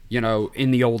 you know, in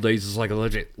the old days, it's like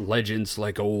legends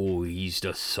like, oh, he's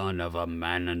the son of a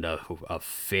man and a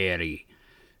fairy,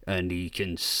 and he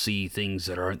can see things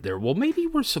that aren't there. Well, maybe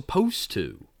we're supposed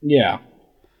to. Yeah.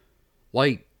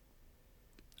 Like,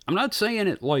 I'm not saying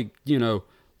it like, you know,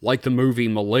 like the movie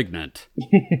Malignant.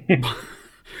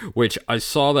 Which I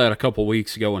saw that a couple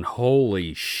weeks ago, and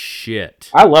holy shit!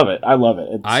 I love it.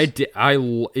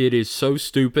 It is so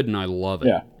stupid, and I love it.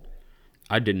 Yeah.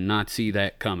 I did not see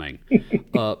that coming.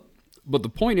 But the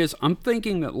point is, I'm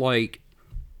thinking that, like,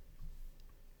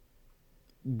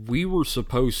 we were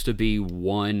supposed to be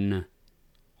one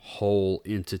whole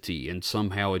entity, and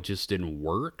somehow it just didn't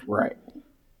work. Right.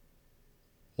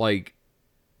 Like,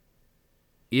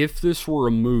 if this were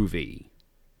a movie,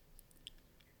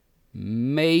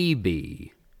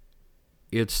 maybe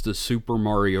it's the Super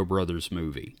Mario Brothers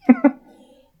movie.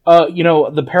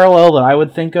 The parallel that I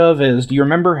would think of is, do you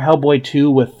remember Hellboy 2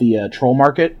 with the troll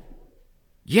market?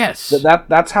 Yes.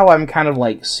 That's how I'm kind of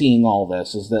like seeing all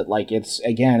this, is that like it's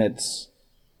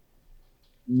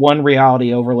one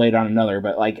reality overlaid on another,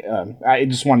 but like I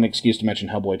just want an excuse to mention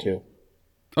Hellboy 2.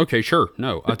 Okay, sure.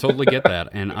 No, I totally get that.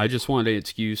 And I just wanted an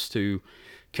excuse to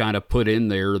kind of put in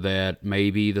there that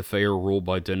maybe the Fae are ruled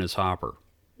by Dennis Hopper.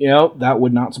 That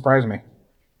would not surprise me.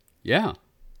 Yeah.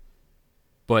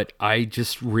 But I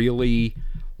just really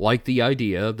like the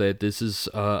idea that this is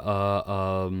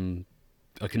a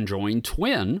conjoined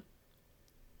twin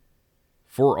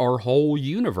for our whole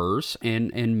universe,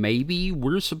 and maybe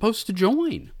we're supposed to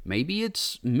join. Maybe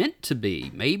it's meant to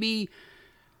be. Maybe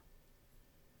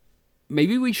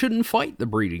we shouldn't fight the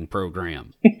breeding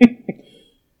program.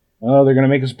 Oh, they're going to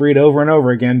make us breed over and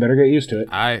over again. Better get used to it.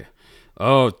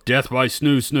 Death by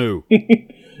snoo snoo.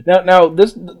 Now,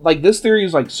 this theory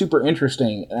is like super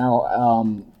interesting.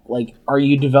 Now, are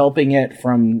you developing it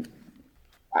from?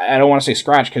 I don't want to say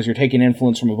scratch because you're taking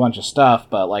influence from a bunch of stuff,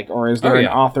 but or is there an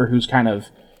author who's kind of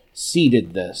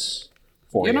seeded this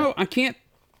for you? I can't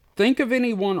think of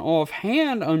anyone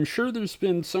offhand. I'm sure there's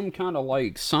been some kind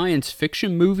of science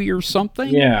fiction movie or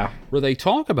something, where they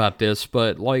talk about this.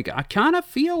 But I kind of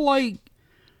feel like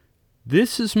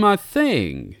this is my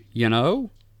thing, There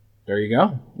you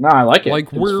go. No, I like it.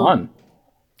 It's fun.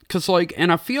 Because,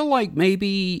 and I feel like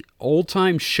maybe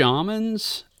old-time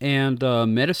shamans and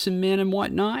medicine men and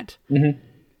whatnot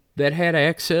that had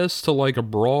access to, a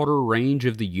broader range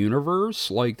of the universe,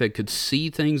 that could see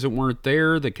things that weren't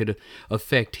there, that could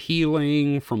affect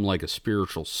healing from, a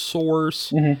spiritual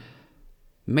source.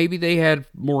 Maybe they had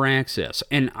more access.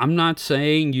 And I'm not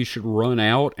saying you should run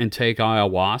out and take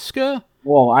ayahuasca.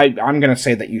 Well, I'm going to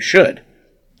say that you should.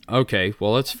 Okay,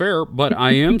 well, that's fair. But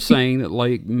I am saying that,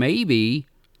 maybe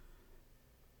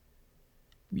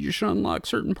you should unlock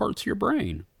certain parts of your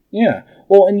brain. Yeah.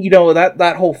 Well, and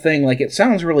that whole thing, it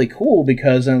sounds really cool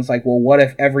because then it's what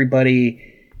if everybody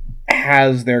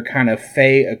has their kind of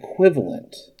Fae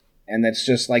equivalent? And it's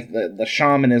just the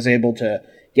shaman is able to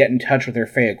get in touch with their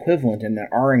Fae equivalent, and that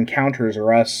our encounters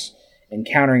are us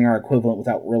encountering our equivalent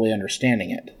without really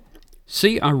understanding it.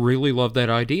 See, I really love that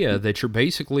idea that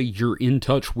you're in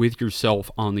touch with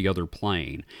yourself on the other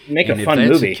plane. Make a fun movie. And if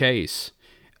that's the case,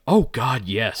 oh God,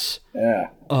 yes. Yeah.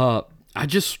 I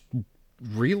just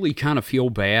really kind of feel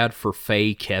bad for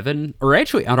Faye Kevin. Or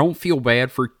actually, I don't feel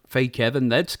bad for Faye Kevin.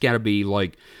 That's got to be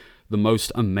the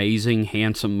most amazing,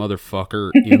 handsome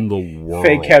motherfucker in the world.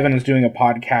 Faye Kevin is doing a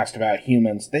podcast about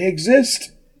humans. They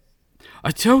exist.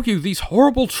 I tell you, these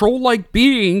horrible troll-like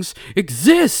beings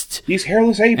exist. These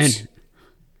hairless apes. And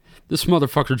this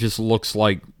motherfucker just looks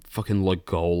like fucking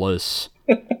Legolas.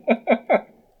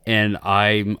 And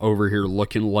I'm over here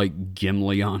looking like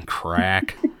Gimli on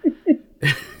crack.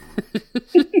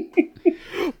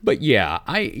 But yeah,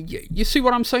 you see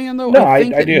what I'm saying, though? No, I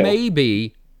think I do.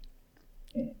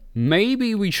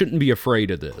 Maybe we shouldn't be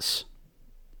afraid of this.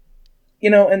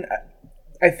 And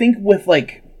I think with,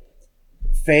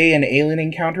 Fae and alien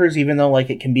encounters, even though,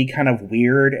 it can be kind of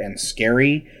weird and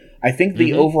scary, I think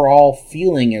the overall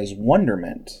feeling is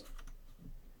wonderment.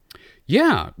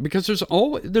 Yeah, because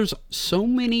there's so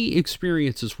many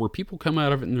experiences where people come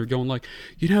out of it and they're going I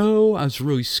was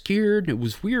really scared and it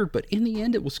was weird, but in the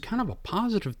end it was kind of a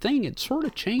positive thing. It sort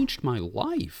of changed my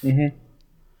life. Mm-hmm.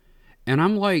 And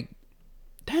I'm like,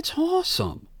 that's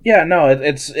awesome. Yeah, no,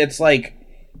 it's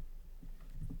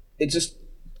just,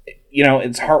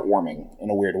 it's heartwarming in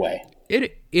a weird way.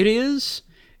 It is.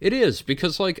 It is,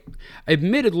 because,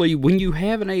 admittedly, when you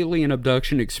have an alien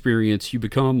abduction experience, you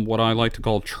become what I like to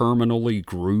call terminally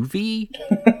groovy.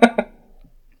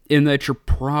 In that you're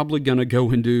probably going to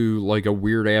go into, a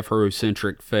weird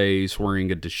Afrocentric phase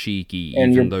wearing a dashiki.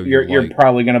 And even though you're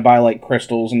probably going to buy,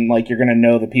 crystals, and, you're going to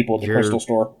know the people at the crystal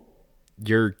store.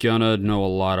 You're going to know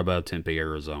a lot about Tempe,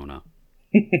 Arizona.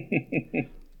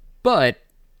 But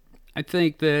I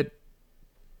think that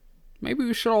maybe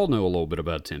we should all know a little bit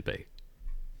about Tempe.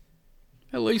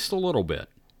 At least a little bit.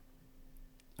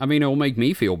 I mean, it'll make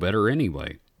me feel better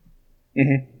anyway.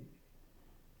 Mm-hmm.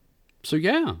 So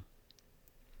yeah,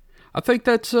 I think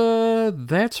that's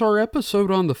our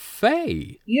episode on the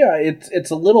Fae. Yeah, it's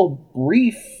a little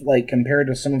brief, compared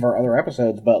to some of our other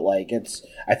episodes, but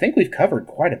I think we've covered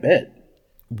quite a bit.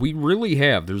 We really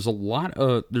have. There's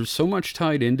there's so much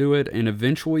tied into it, and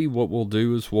eventually what we'll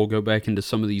do is we'll go back into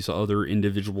some of these other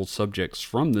individual subjects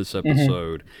from this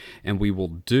episode, and we will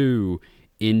do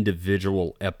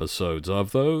individual episodes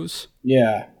of those.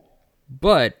 Yeah.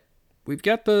 But we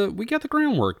got the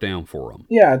groundwork down for them.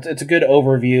 Yeah, it's a good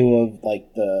overview of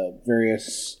like the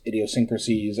various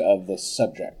idiosyncrasies of the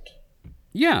subject.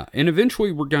 Yeah, and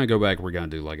eventually we're going to go back, we're going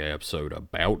to do like an episode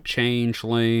about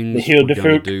changelings. The Heal We're the going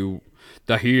to Folk. do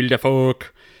the Heal the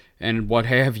Folk and what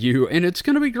have you, and it's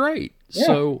going to be great. Yeah.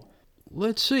 So,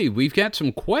 let's see. We've got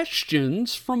some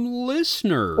questions from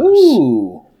listeners.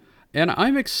 Ooh. And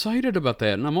I'm excited about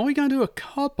that, and I'm only going to do a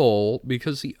couple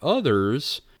because the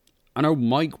others, I know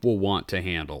Mike will want to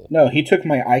handle. No, he took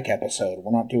my Ike episode.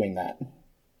 We're not doing that.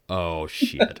 Oh,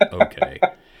 shit. Okay.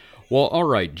 Well, all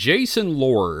right. Jason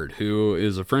Lord, who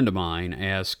is a friend of mine,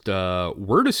 asked,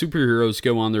 where do superheroes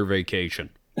go on their vacation?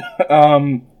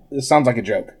 This sounds like a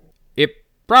joke. It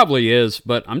probably is,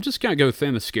 but I'm just going to go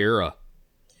Themyscira.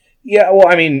 Yeah, well,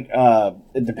 I mean,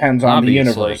 it depends on Obviously. the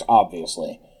universe,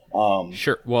 obviously.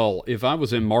 Sure. Well, if I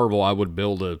was in Marvel, I would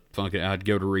build I'd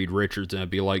go to Reed Richards and I'd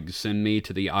be like, send me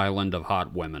to the island of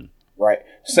hot women. Right.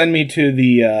 Send me to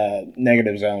the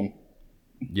negative zone.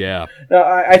 Yeah.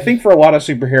 I think for a lot of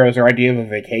superheroes, their idea of a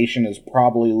vacation is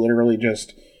probably literally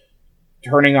just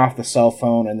turning off the cell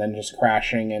phone and then just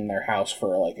crashing in their house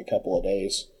for like a couple of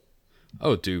days.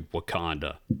 Oh, dude,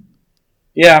 Wakanda.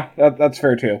 Yeah, that's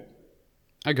fair too.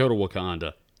 I go to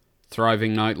Wakanda.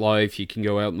 Thriving nightlife. You can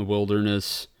go out in the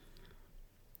wilderness.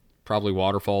 Probably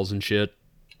waterfalls and shit.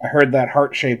 I heard that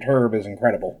heart-shaped herb is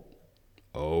incredible.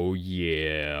 Oh,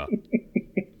 yeah.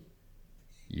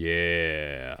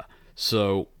 Yeah.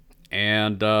 So,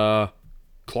 and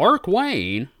Clark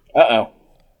Wayne, Uh-oh.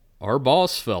 our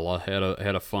boss fella, had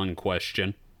a fun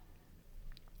question.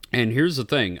 And here's the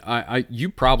thing. You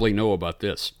probably know about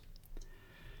this.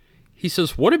 He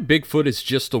says, what if Bigfoot is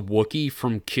just a Wookiee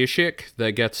from Kishik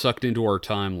that got sucked into our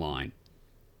timeline?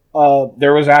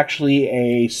 There was actually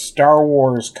a Star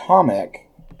Wars comic.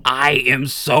 I am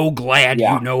so glad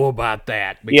Yeah. you know about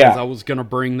that, because Yeah. I was going to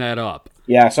bring that up.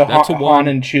 Yeah, so That's a one- Han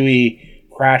and Chewie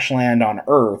crash land on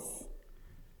Earth.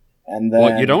 And then...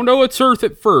 Well, you don't know it's Earth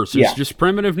at first. It's Yeah. just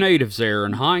primitive natives there,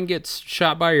 and Han gets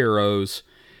shot by arrows,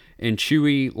 and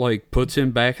Chewie, like, puts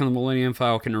him back in the Millennium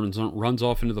Falcon and runs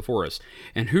off into the forest.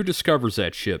 And who discovers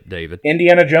that ship, David?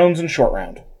 Indiana Jones and Short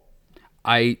Round.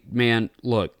 Man,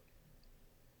 look.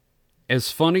 As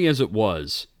funny as it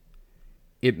was,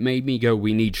 it made me go,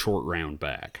 we need Short Round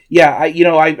back. Yeah,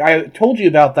 I told you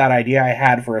about that idea I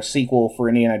had for a sequel for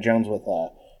Indiana Jones with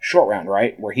Short Round,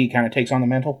 right? Where he kind of takes on the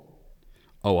mantle.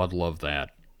 Oh, I'd love that.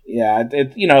 Yeah,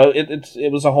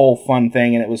 it was a whole fun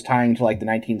thing, and it was tying to like the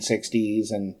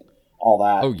 1960s and all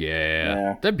that. Oh, yeah.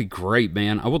 Yeah. That'd be great,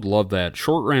 man. I would love that.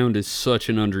 Short Round is such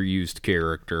an underused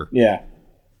character. Yeah.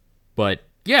 But,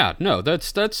 yeah, no,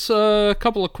 that's a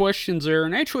couple of questions there.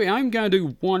 And actually, I'm going to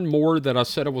do one more that I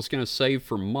said I was going to save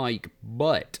for Mike,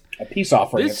 but... A peace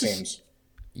offering, This it is- seems.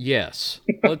 Yes.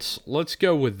 Let's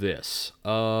go with this.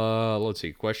 Let's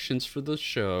see. Questions for the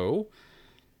show.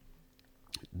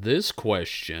 This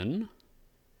question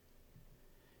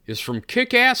is from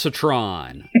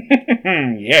Kick-Assatron,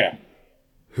 Yeah.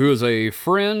 who is a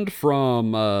friend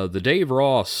from the Dave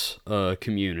Ross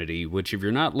community, which if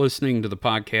you're not listening to the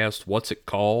podcast, What's It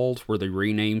Called, where they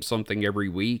rename something every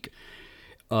week,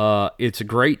 it's a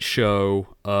great show.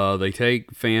 They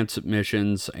take fan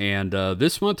submissions, and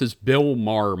this month is Bill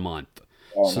Maher month.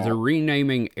 So they're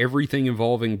renaming everything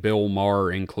involving Bill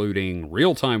Maher, including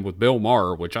Real Time with Bill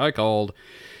Maher, which I called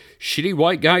Shitty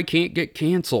White Guy Can't Get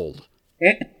Canceled.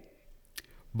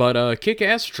 But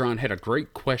Kick-Assatron had a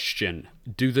great question.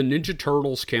 Do the Ninja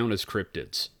Turtles count as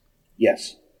cryptids?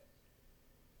 Yes.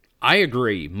 I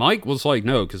agree. Mike was like,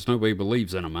 no, because nobody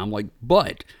believes in them. I'm like,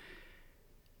 but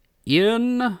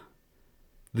in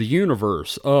the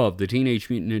universe of the Teenage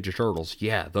Mutant Ninja Turtles,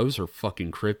 yeah, those are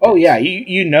fucking cryptids. Oh yeah,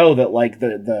 you know that like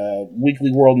the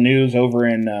Weekly World News over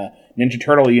in Ninja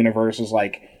Turtle universe is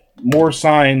like more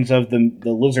signs of the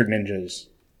lizard ninjas.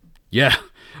 Yeah.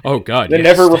 Oh, God, They're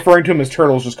yes. never referring to them as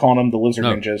turtles, just calling them the lizard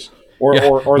No. ninjas. Or Yeah,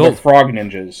 or they'll- the frog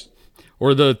ninjas.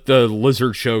 Or the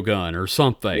Lizard Shogun or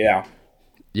something. Yeah.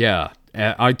 Yeah,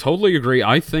 I totally agree.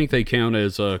 I think they count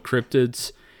as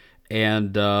cryptids.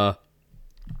 And, I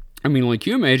mean, like,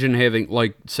 you imagine having,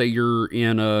 like, say you're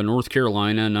in North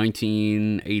Carolina,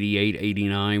 1988,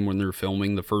 89, when they're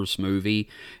filming the first movie,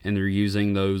 and they're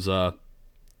using those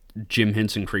Jim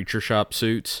Henson Creature Shop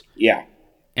suits. Yeah.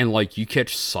 And, like, you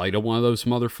catch sight of one of those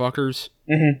motherfuckers.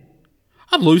 Mm-hmm.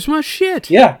 I'd lose my shit.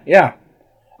 Yeah, yeah.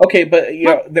 Okay, but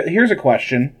here's a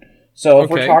question. So if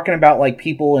we're talking about like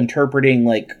people interpreting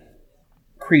like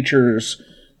creatures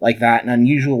like that in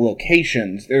unusual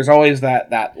locations, there's always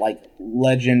that like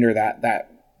legend or that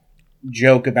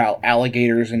joke about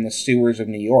alligators in the sewers of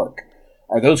New York.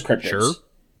 Are those cryptids? Sure.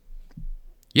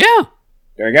 Yeah.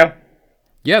 There you go.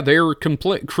 Yeah, they're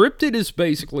complete. Cryptid is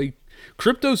basically,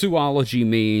 cryptozoology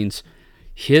means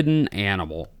hidden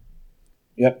animal.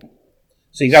 Yep.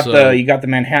 So you got the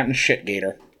Manhattan shit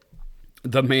gator.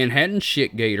 The Manhattan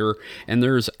shit gator, and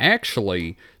there's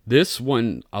actually this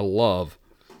one I love,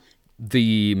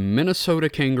 the Minnesota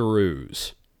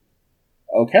kangaroos.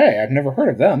 Okay, I've never heard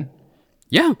of them.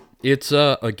 Yeah, it's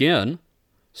again,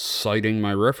 citing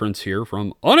my reference here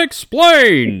from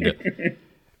Unexplained,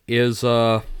 is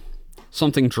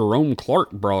something Jerome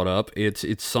Clark brought up.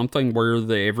 It's something where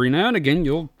every now and again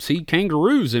you'll see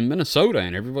kangaroos in Minnesota,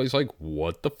 and everybody's like,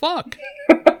 "What the fuck?"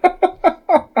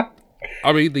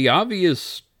 I mean, the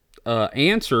obvious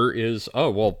answer is,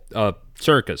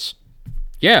 circus.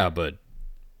 Yeah, but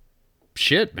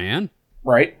shit, man.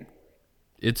 Right.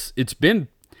 It's been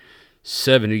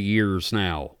 70 years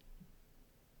now.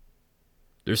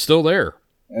 They're still there.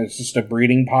 It's just a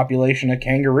breeding population of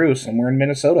kangaroos somewhere in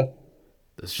Minnesota.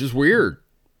 That's just weird.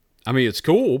 I mean, it's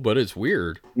cool, but it's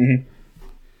weird. Mm-hmm.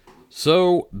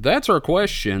 So that's our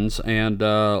questions, and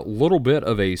a little bit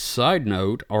of a side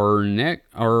note.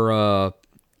 Our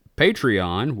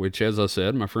Patreon, which, as I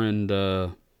said, my friend,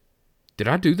 did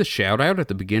I do the shout out at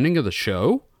the beginning of the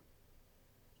show?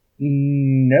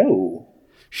 No.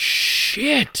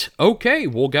 Shit. Okay,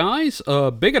 well, guys,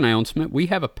 big announcement. We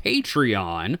have a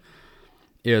Patreon.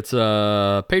 It's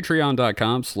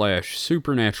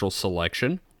patreon.com/supernatural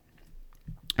selection.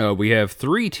 We have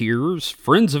 3 tiers.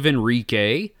 Friends of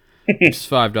Enrique, which is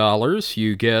 $5.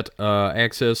 You get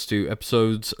access to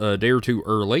episodes a day or two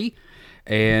early,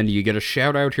 and you get a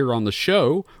shout out here on the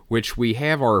show, which we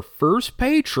have our first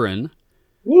patron,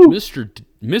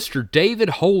 Mr. David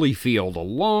Holyfield, a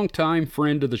longtime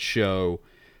friend of the show.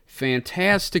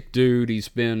 Fantastic dude. He's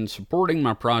been supporting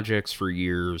my projects for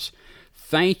years.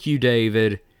 Thank you,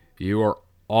 David. You are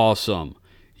awesome.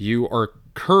 You are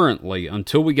currently,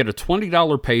 until we get a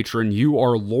 $20 patron, you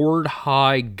are Lord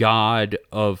High God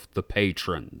of the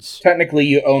patrons. Technically,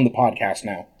 you own the podcast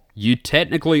now. You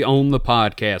technically own the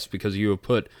podcast because you have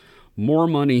put more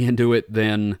money into it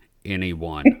than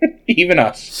anyone. Even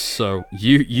us. So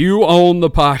you own the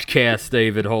podcast,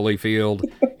 David Holyfield.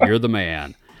 You're the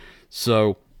man.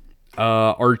 So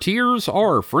our tiers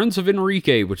are Friends of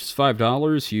Enrique, which is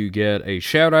 $5. You get a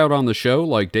shout out on the show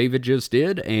like David just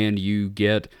did, and you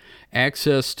get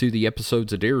access to the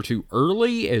episodes a day or two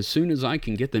early as soon as I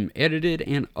can get them edited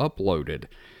and uploaded.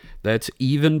 That's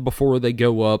even before they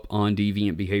go up on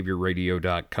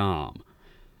deviantbehaviorradio.com.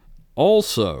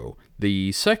 Also,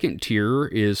 the second tier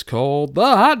is called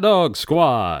the Hot Dog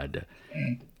Squad.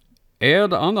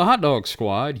 And on the Hot Dog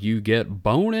Squad, you get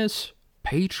bonus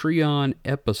Patreon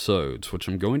episodes, which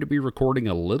I'm going to be recording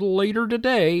a little later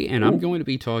today, and I'm going to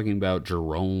be talking about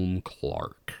Jerome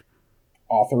Clark.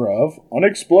 Author of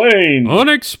Unexplained.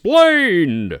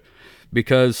 Unexplained!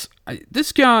 Because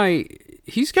this guy,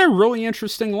 he's got a really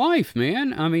interesting life,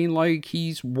 man. I mean, like,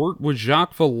 he's worked with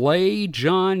Jacques Vallée,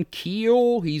 John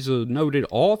Keel. He's a noted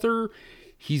author.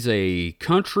 He's a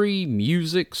country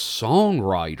music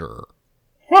songwriter.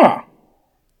 Huh.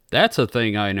 That's a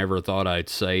thing I never thought I'd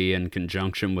say in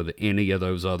conjunction with any of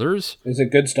those others. Is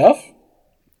it good stuff?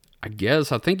 I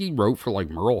guess. I think he wrote for, like,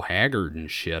 Merle Haggard and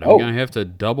shit. I'm going to have to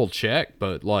double check,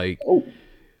 but, like,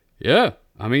 yeah.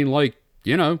 I mean, like,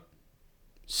 you know,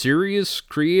 serious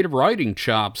creative writing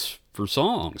chops for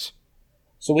songs.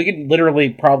 So we could literally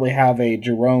probably have a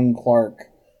Jerome Clark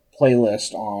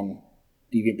playlist on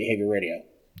Deviant Behavior Radio.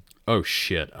 Oh,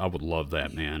 shit. I would love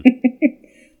that, man.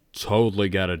 Totally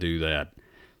got to do that.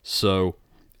 So,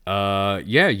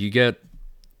 yeah, you get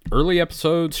early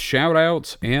episodes,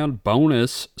 shout-outs, and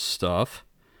bonus stuff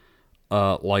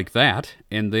like that.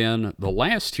 And then the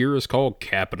last tier is called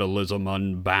Capitalism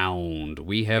Unbound.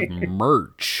 We have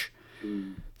merch.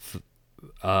 You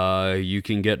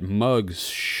can get mugs,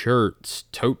 shirts,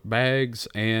 tote bags,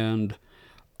 and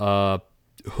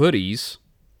hoodies.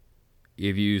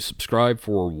 If you subscribe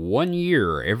for 1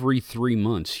 year, every 3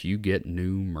 months, you get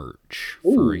new merch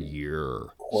for a year.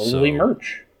 Quarterly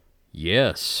merch.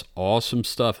 Yes, awesome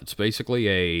stuff. It's basically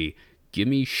a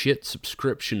gimme shit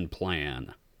subscription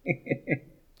plan.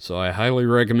 So I highly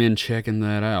recommend checking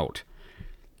that out.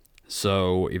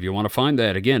 So if you want to find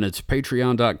that, again, it's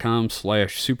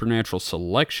patreon.com/supernatural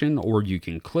selection, or you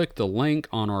can click the link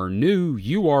on our new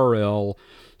URL,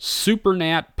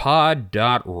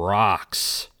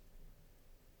 supernatpod.rocks.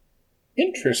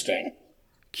 Interesting.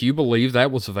 Can you believe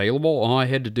that was available? All I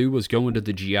had to do was go into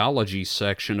the geology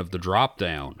section of the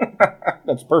drop-down.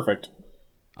 That's perfect.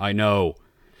 I know.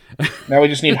 Now we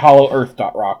just need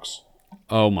hollowEarth.rocks.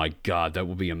 Oh my god, that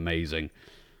would be amazing.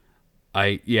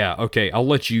 Okay, I'll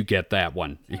let you get that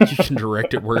one. You can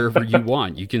direct it wherever you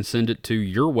want. You can send it to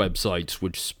your websites,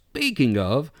 which, speaking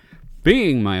of,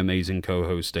 being my amazing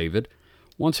co-host, David,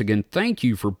 once again, thank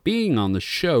you for being on the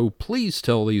show. Please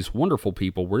tell these wonderful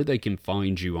people where they can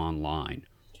find you online.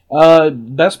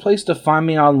 Best place to find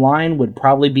me online would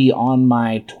probably be on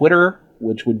my Twitter,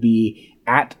 which would be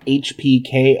at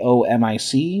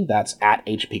HPKOMIC. That's at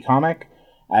HPComic.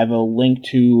 I have a link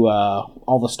to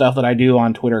all the stuff that I do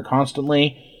on Twitter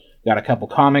constantly. Got a couple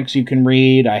comics you can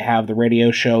read. I have the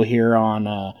radio show here on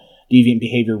Deviant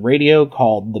Behavior Radio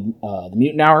called the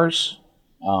Mutant Hours.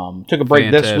 Took a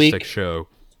break this week. Fantastic show.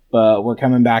 But we're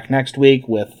coming back next week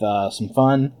with some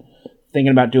fun.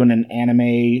 Thinking about doing an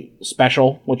anime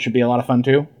special, which should be a lot of fun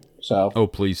too. So. Oh,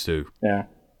 please do. Yeah.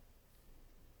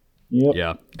 Yep.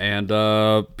 Yeah, and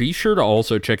be sure to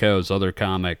also check out his other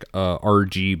comic,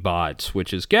 RG Bots,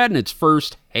 which has gotten its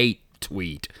first hate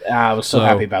tweet. I was so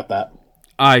happy about that.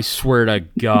 I swear to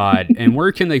God. And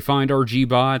where can they find RG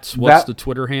Bots? What's the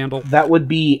Twitter handle? That would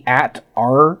be at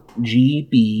RGBOTS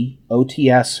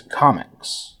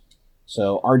Comics.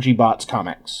 So RG Bots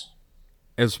Comics.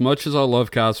 As much as I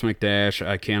love Cosmic Dash,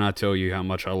 I cannot tell you how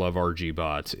much I love RG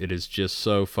Bots. It is just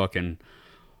so fucking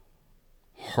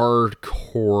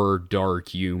hardcore dark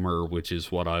humor, which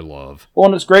is what I love. Well,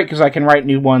 and it's great because I can write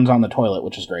new ones on the toilet,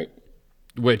 which is great.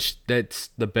 Which, that's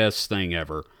the best thing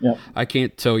ever. Yep. I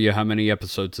can't tell you how many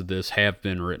episodes of this have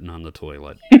been written on the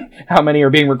toilet. How many are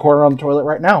being recorded on the toilet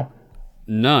right now?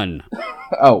 None.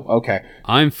 Oh, okay.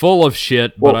 I'm full of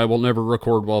shit, but I will never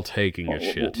record while taking a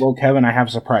shit. Well, Kevin, I have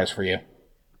a surprise for you.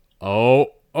 Oh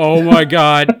my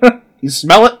God. You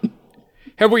smell it?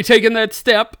 Have we taken that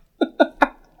step?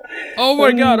 Oh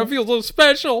my God, I feel so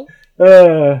special.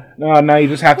 No, now you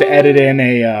just have to edit in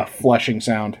a flushing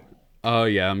sound. Oh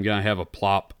yeah, I'm gonna have a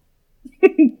plop.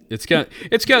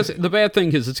 The bad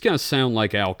thing is it's gonna sound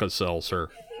like Alka-Seltzer.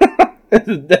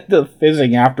 The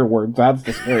fizzing afterwards, that's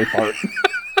the scary part.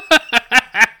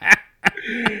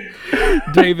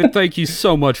 David, thank you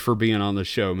so much for being on the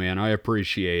show, man. I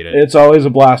appreciate it. It's always a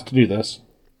blast to do this.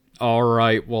 All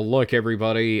right. Well, look,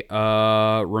 everybody.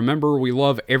 Remember, we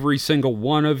love every single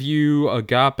one of you.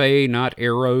 Agape, not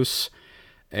Eros.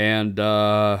 And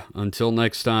until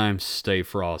next time, stay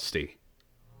frosty.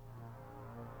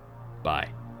 Bye.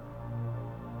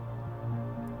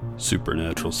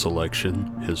 Supernatural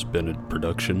Selection has been a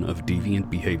production of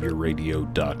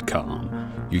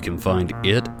DeviantBehaviorRadio.com. You can find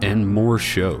it and more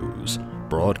shows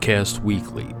broadcast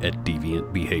weekly at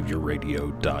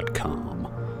DeviantBehaviorRadio.com.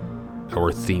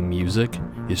 Our theme music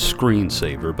is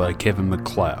Screensaver by Kevin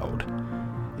MacLeod.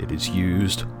 It is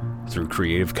used through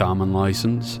Creative Commons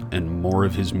license, and more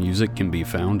of his music can be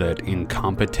found at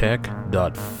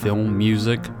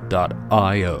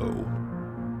incompetech.filmmusic.io.